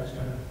answer your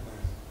question?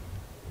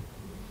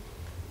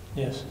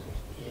 Yes.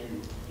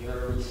 In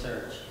your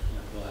research, in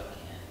your book,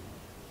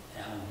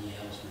 and Alan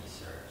Yale's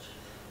research,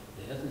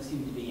 there doesn't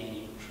seem to be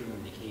any true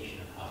indication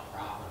of how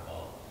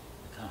profitable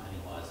the company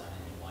was on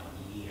any one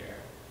year.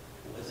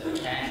 Was it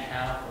a cash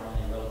cow for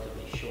only a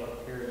relatively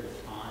short period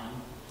of time?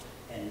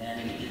 And then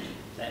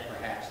that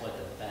perhaps led to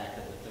the fact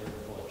that the third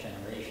or fourth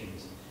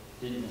generations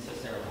didn't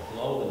necessarily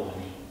blow the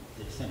money.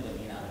 There simply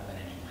may not have been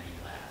any money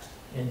left.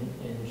 In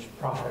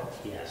profit?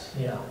 Yes.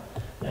 Yeah.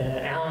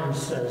 And Alan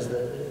says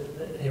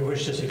that he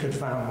wishes he could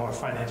find more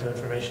financial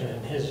information,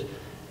 and his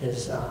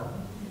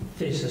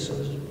thesis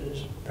was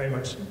very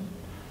much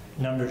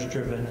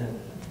numbers-driven and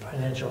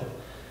financial.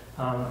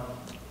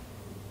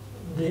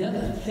 The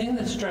other thing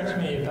that strikes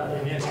me about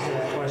in answer to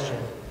that question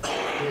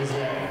is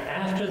that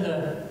after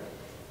the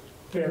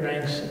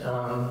Fairbanks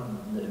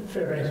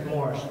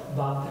Morse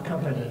bought the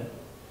company,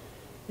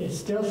 it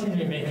still seemed to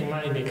be making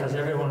money because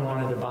everyone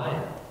wanted to buy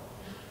it.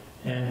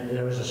 And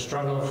there was a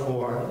struggle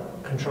for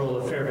control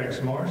of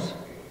Fairbanks Morse.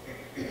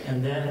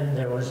 And then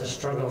there was a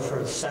struggle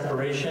for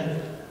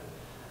separation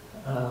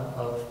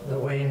of the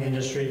weighing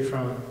industry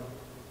from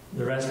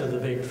the rest of the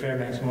big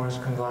Fairbanks Morse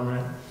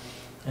conglomerate.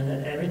 And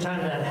then every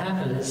time that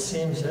happened, it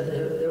seems that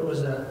it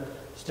was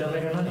still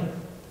making money.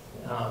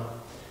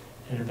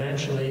 And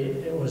eventually,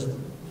 it was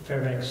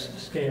Fairbanks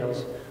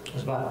Scales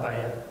was bought by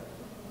a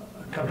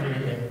company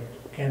in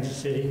Kansas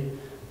City.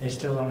 They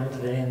still own it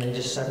today, and they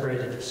just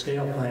separated the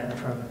scale plant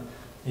from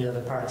the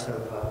other parts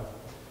of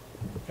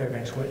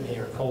Fairbanks Whitney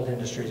or Cold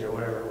Industries or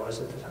whatever it was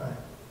at the time.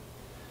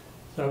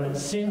 So it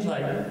seems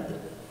like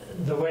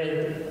the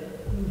way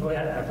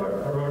I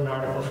wrote an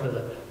article for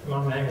the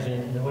Vermont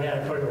magazine, and the way I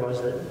put it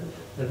was that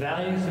the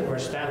values that were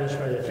established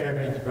by the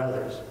Fairbanks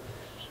brothers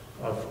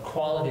of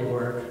quality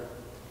work,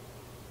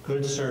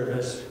 good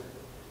service,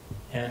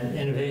 and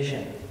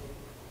innovation,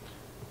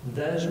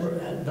 those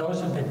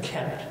have been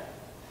kept.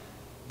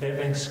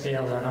 Fairbanks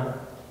scales are not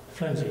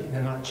flimsy,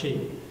 they're not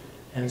cheap.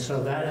 And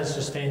so that has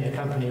sustained the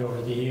company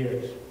over the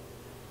years.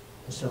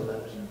 It still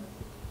does.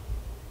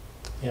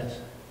 Yes?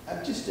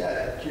 I'm just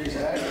curious.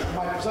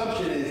 My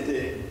presumption is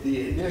that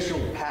the initial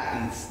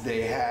patents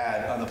they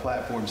had on the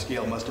platform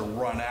scale must have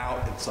run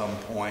out at some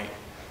point,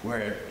 where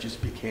it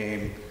just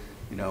became,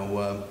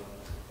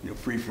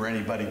 free for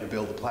anybody to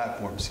build a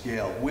platform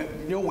scale. You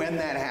know when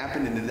that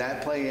happened, and did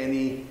that play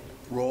any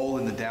role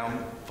in the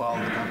downfall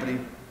of the company?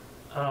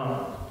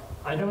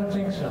 I don't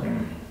think so,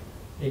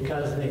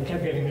 because they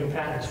kept getting new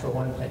patents for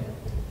one thing,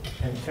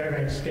 and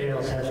Fairbanks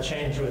scales have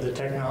changed with the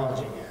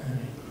technology.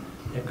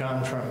 They've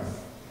gone from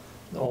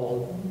the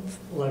old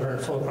lever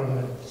and fulcrum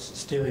and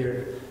steel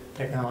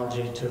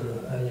technology to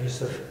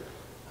use of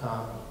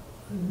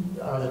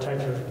other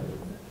types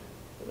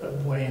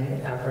of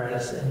weighing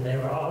apparatus, and they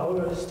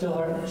were still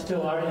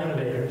are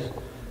innovators.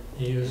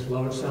 They use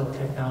load cell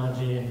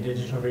technology and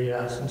digital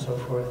readouts and so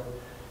forth.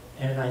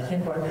 And I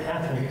think what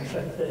happened,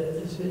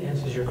 this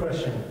answers your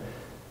question,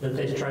 that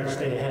they try to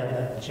stay ahead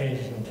of the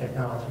changes in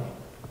technology.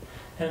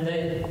 And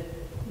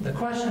the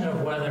question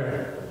of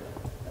whether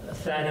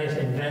Thaddeus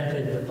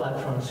invented the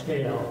platform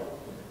scale,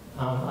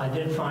 I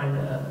did find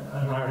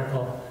an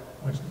article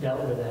which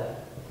dealt with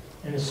that.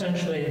 And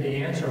essentially the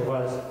answer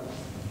was,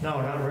 no,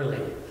 not really.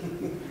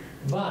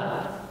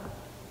 But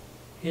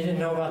he didn't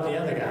know about the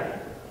other guy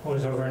who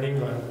was over in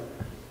England.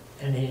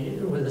 And he,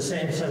 with the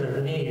same set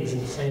of needs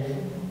and the same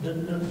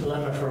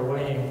dilemma for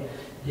weighing,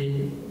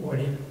 what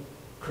he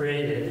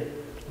created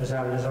was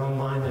out of his own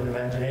mind and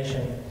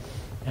imagination.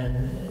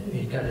 And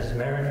he got his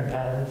American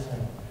patents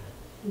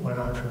and went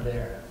on from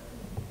there.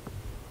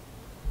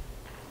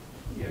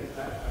 Yeah,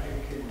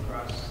 I came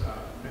across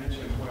a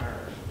mention where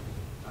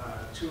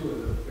two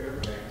of the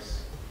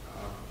Fairbanks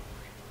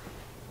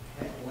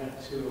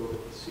went to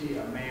see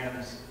a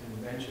man's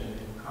invention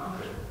in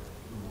Concord,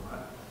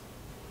 Vermont,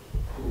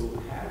 who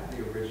had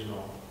the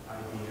original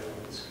idea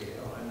of the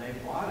scale, and they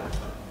bought it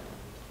from him.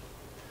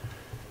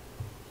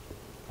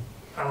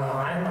 I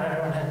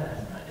don't have that.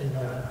 I didn't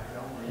know that. I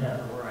don't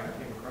remember where I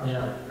came across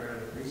it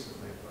fairly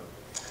recently,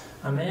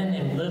 but A man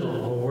named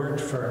Little, who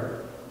worked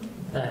for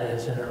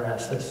Thaddeus in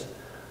Erastus,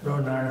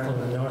 wrote an article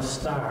in the North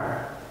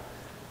Star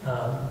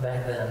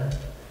back then,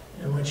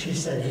 in which he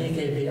said he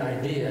gave the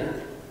idea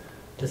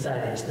to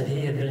Thaddeus, that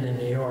he had been in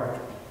New York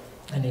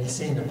and he'd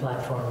seen the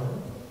platform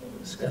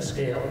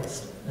scale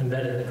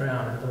embedded in the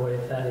ground, the way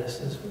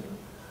Thaddeus's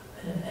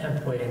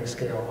hemp weighting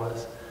scale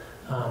was.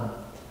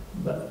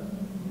 But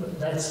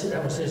that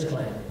was his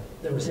claim.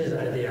 That was his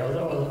idea,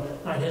 although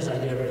not his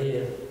idea, but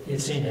he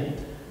had seen it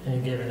and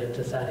he gave it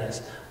to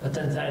Thaddeus. But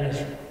then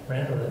Thaddeus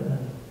ran with it.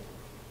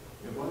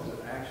 it wasn't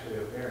actually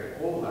a very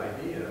old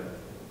idea.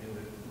 In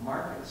the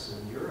markets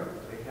in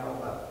Europe, they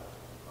held up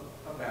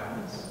a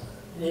balance,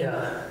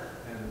 Yeah.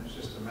 and it's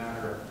just a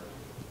matter of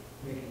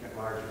making it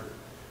larger.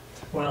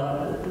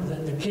 Well,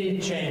 the key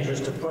change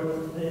was to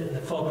put the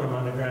fulcrum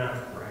on the ground.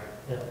 Right.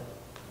 Yeah.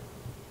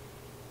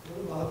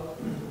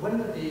 When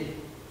did the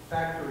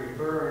factory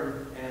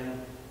burn,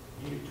 and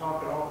you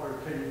talk at all, or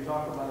can you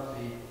talk about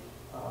the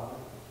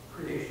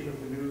creation of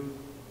the new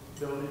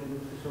building, new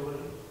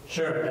facility?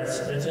 Sure,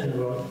 that's in the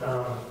book.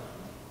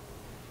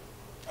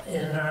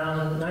 In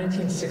around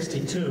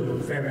 1962,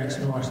 Fairbanks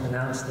and Morrison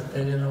announced that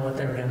they didn't know what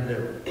they were going to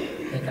do.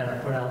 They kind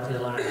of put out the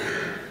alarm,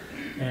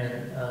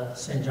 and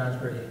St.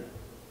 Johnsbury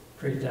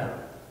freaked out.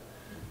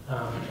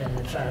 And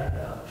in fact,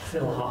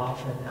 Phil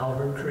Hoff and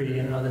Albert Cree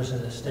and others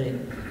in the state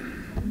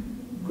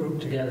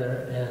grouped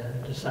together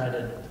and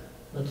decided,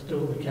 let's do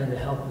what we can to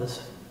help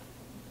this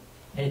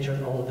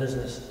ancient old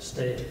business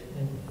stay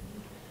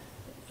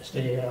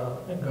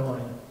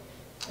going.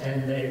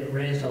 And they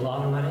raised a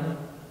lot of money.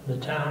 The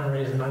town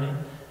raised money.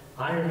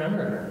 I can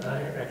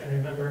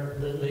remember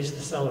at least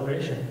the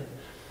celebration.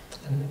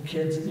 And the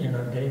kids,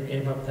 they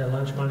gave up their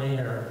lunch money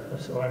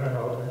so I don't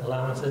know,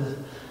 allowances.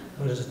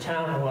 It was a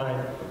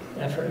town-wide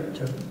effort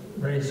to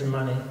raise some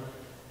money,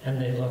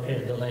 and they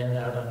located the land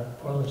out on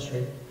Portland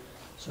Street.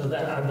 So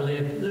that, I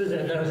believe,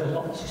 there was a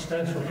long,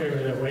 suspenseful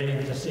period of waiting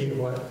to see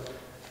what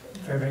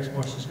Fairbanks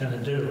Morse is going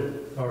to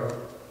do, or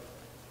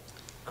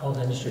Cold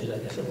Industries, I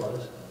guess it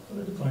was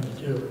going to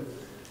do.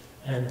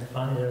 And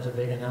finally there was a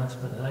big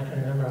announcement, and I can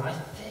remember, I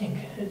think,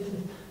 it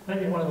might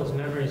be one of those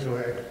memories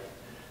where,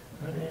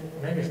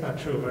 maybe it's not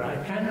true, but I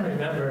kind of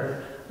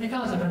remember, I think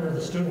I was a member of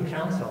the student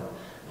council,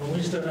 when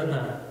we stood on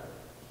the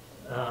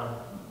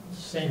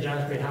St.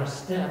 Johnsbury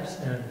House steps,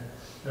 and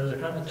there was a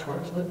kind of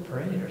torchlit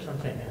parade or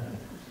something, and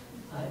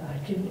I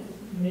keep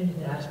meaning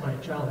to ask my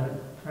childhood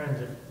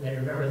friends if they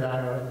remember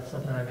that or it's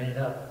something I made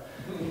up.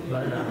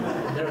 But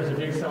there was a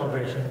big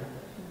celebration,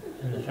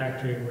 and the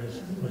factory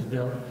was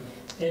built.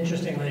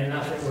 Interestingly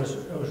enough, it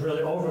was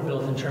really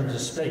overbuilt in terms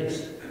of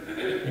space,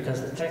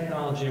 because the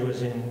technology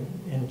was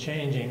in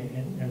changing,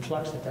 in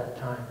flux at that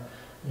time.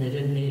 And they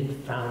didn't need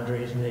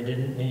foundries, and they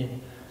didn't need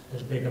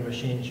as big a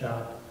machine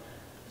shop.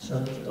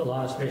 So a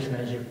lot of space, and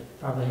as you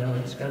probably know,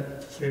 it's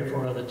got 3 or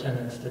 4 other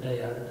tenants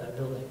today out of that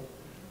building.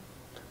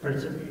 But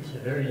it's a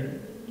very,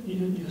 it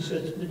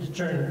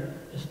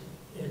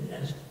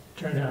has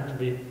turned out to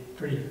be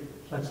pretty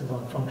flexible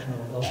and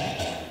functional building.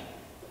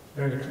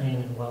 Very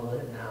clean and well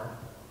lit now.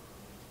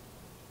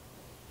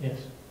 Yes.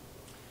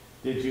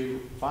 Did you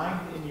find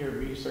in your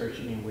research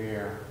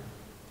anywhere,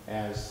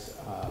 as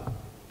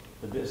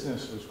the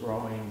business was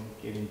growing,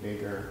 getting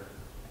bigger,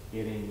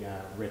 getting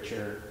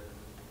richer,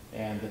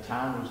 and the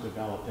town was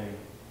developing,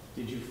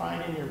 did you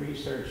find in your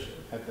research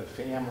that the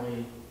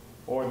family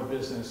or the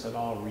business at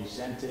all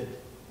resented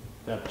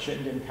the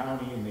Chittenden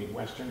County in the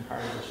western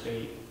part of the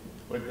state?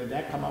 Or did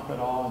that come up at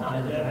all in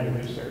terms of your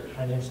research?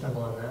 I didn't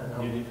stumble on that,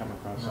 no. You didn't come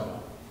across that at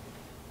all?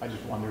 I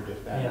just wondered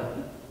if that... Yeah.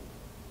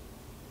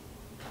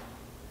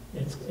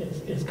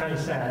 It's kind of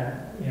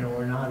sad,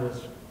 we're not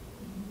as,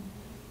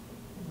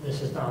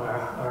 this is not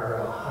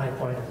our high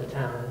point of the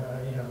town,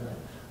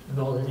 the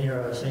golden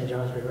era of St.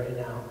 Johnsbury right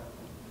now.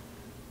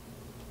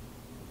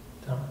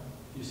 Tom?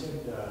 You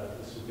said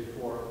this was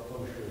before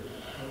closure,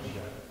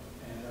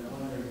 and I'm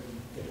wondering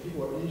if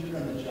people are injured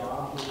on the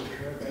job, will the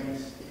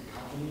Fairbanks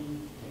company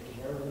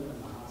take care of them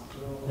in the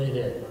hospital? They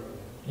did,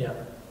 yeah,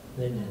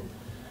 they did.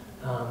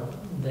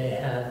 They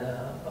had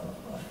a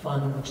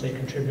fund which they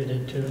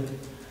contributed to,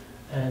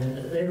 and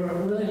they were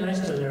really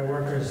nice to their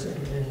workers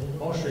in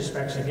most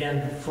respects,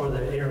 again, for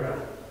their era.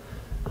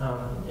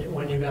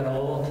 When you got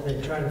old,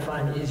 they tried to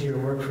find easier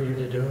work for you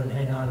to do and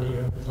hang on to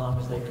you as long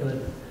as they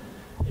could.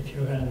 If you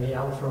were going to be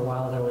out for a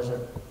while, there was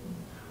a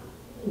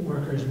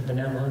workers'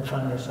 benevolent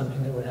fund or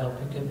something that would help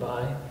you get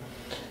by.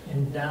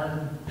 In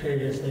down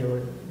periods,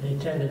 they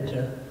tended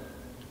to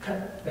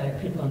cut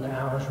back people on their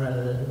hours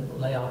rather than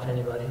lay off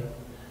anybody.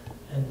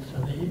 And so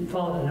they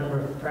followed a number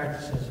of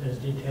practices as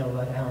detailed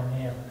by Alan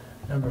Hale,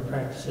 a number of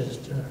practices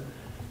to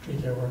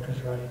treat their workers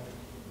right.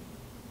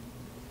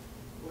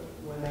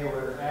 When they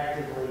were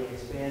actively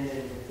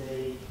expanding,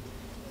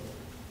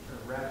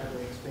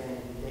 rapidly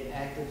expanding, did they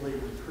actively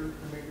recruit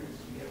immigrants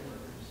to get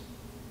workers?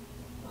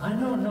 I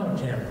don't know,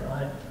 Tim.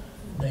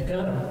 They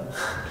got them.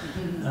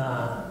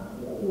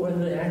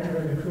 Whether they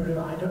actively recruited,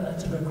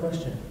 that's a good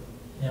question.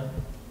 Yeah.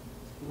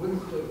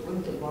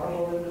 Wouldn't the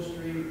bottle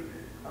industry,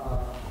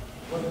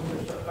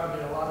 wasn't there, I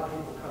mean, a lot of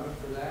people coming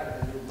for that,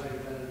 and there might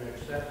have been an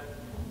excess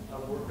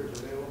of workers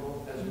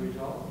available as a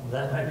result?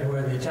 That might be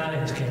where the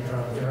Italians came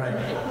from, you're right.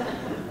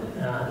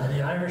 And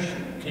the Irish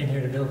came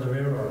here to build the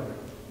railroad.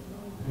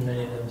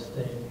 Many of them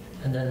stayed.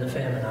 And then the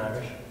famine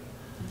Irish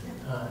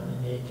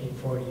in the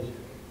 1840s.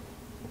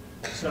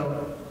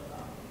 So,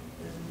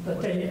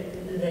 but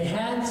they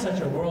had such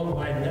a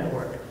worldwide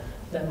network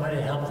that might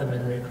have helped them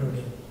in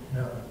recruiting,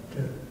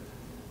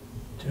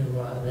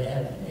 they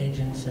had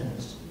agents and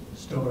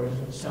stores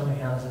and selling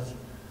houses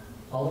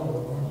all over the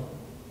world.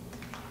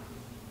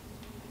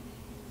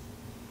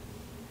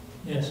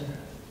 Yes, sir.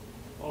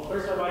 Well,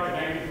 first I'd like to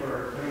thank you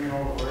for putting in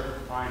all the work to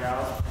find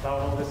out about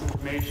all this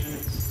information.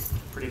 It's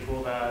pretty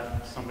cool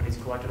that somebody's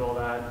collected all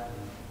that.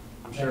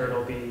 I'm sure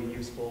it'll be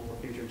useful for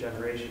future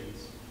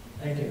generations.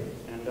 Thank you.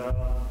 And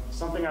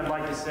something I'd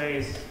like to say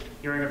is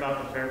hearing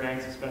about the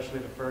Fairbanks, especially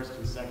the first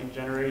and second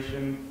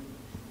generation,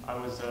 I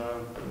was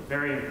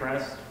very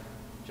impressed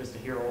just to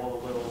hear all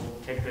the little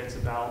tidbits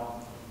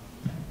about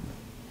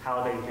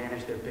how they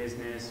managed their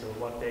business or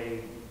what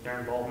their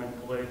involvement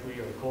politically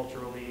or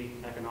culturally,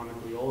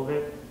 economically, all of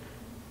it.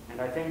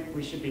 And I think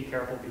we should be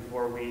careful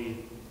before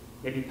we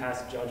maybe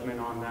pass judgment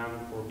on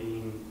them for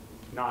being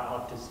not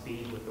up to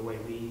speed with the way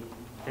we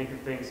think of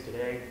things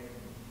today,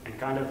 and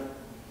kind of,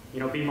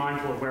 be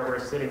mindful of where we're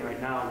sitting right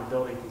now in the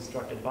building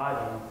constructed by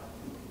them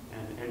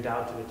and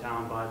endowed to the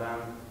town by them.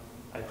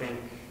 I think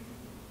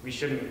we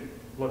shouldn't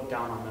look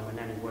down on them in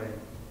any way.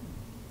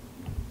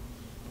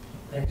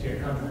 Thanks for your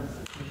comment.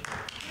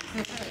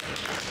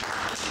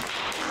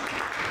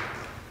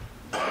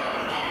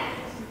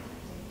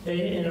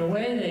 In a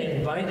way, they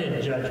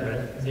invited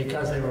judgment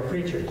because they were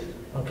preachers.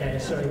 Okay,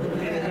 so you're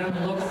going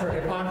to look for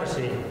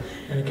hypocrisy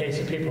in the case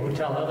of people who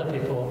tell other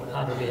people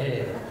how to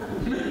behave.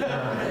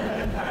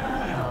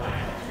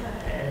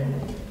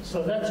 And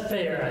so that's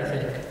fair, I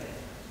think.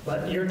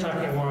 But you're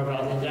talking more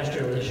about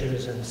industrial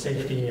issues and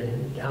safety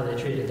and how they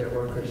treated their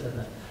workers.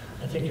 And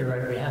I think you're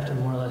right. We have to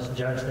more or less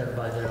judge them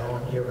by their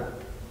own era.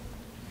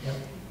 Yep.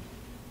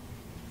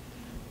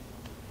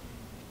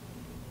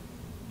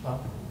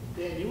 Bob?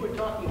 Dan, you were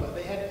talking about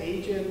they had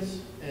agents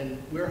and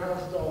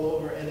warehouses all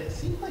over, and it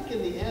seemed like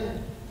in the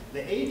end,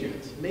 the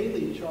agents,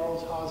 mainly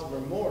Charles Hosmer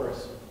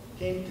Morse,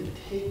 came to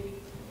take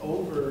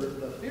over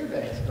the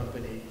Fairbanks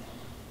company.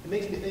 It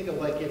makes me think of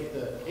like if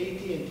the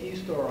AT&T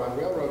store on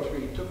Railroad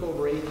Street took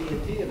over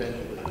AT&T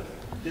eventually.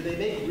 Did they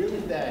make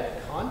really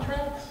bad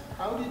contracts?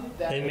 How did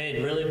that? They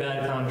made really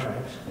bad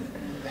contracts.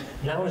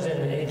 And that was in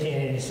the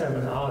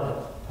 1887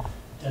 audit,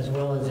 as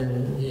well as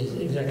in these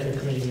executive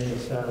committee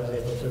minutes that I was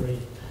able to read.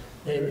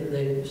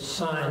 They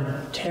signed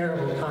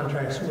terrible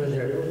contracts with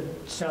their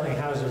selling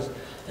houses,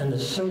 and the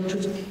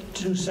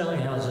two selling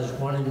houses,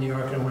 one in New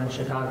York and one in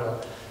Chicago,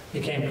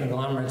 became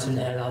conglomerates and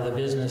had other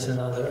business and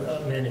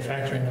other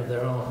manufacturing of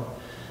their own.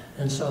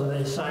 And so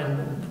they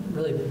signed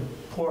really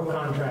poor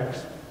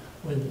contracts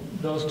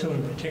with those two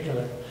in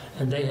particular,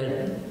 and they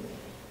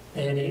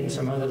had eaten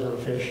some other little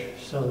fish,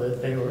 so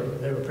that they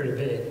were pretty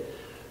big.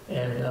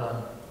 And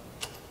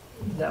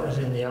that was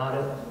in the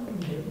audit,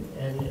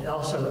 and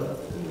also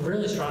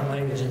really strong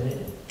language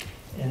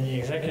in the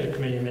executive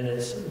committee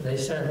minutes. They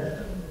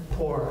sent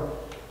poor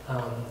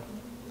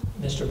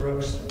Mr.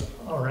 Brooks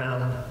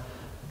around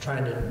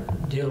trying to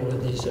deal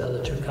with these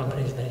other two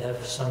companies. They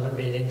have summit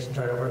meetings and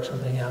try to work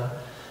something out.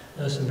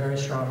 There was some very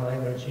strong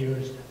language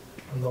used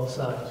on both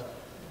sides.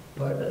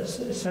 But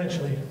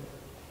essentially,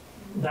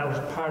 that was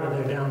part of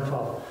their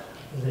downfall.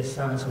 They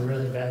signed some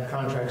really bad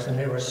contracts, and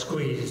they were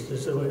squeezed,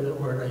 is the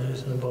word I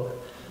use in the book.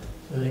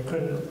 So they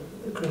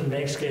couldn't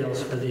make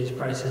scales for these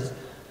prices,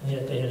 and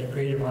yet they had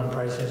agreed upon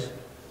prices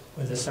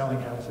with the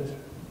selling houses.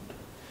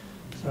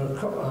 So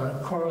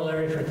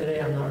corollary for today,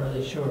 I'm not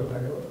really sure,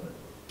 but it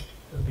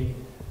would be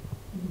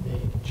the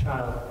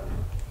child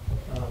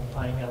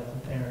buying out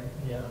the parent,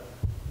 yeah.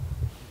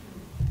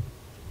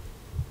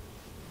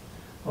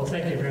 Well,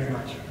 thank you very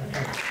much.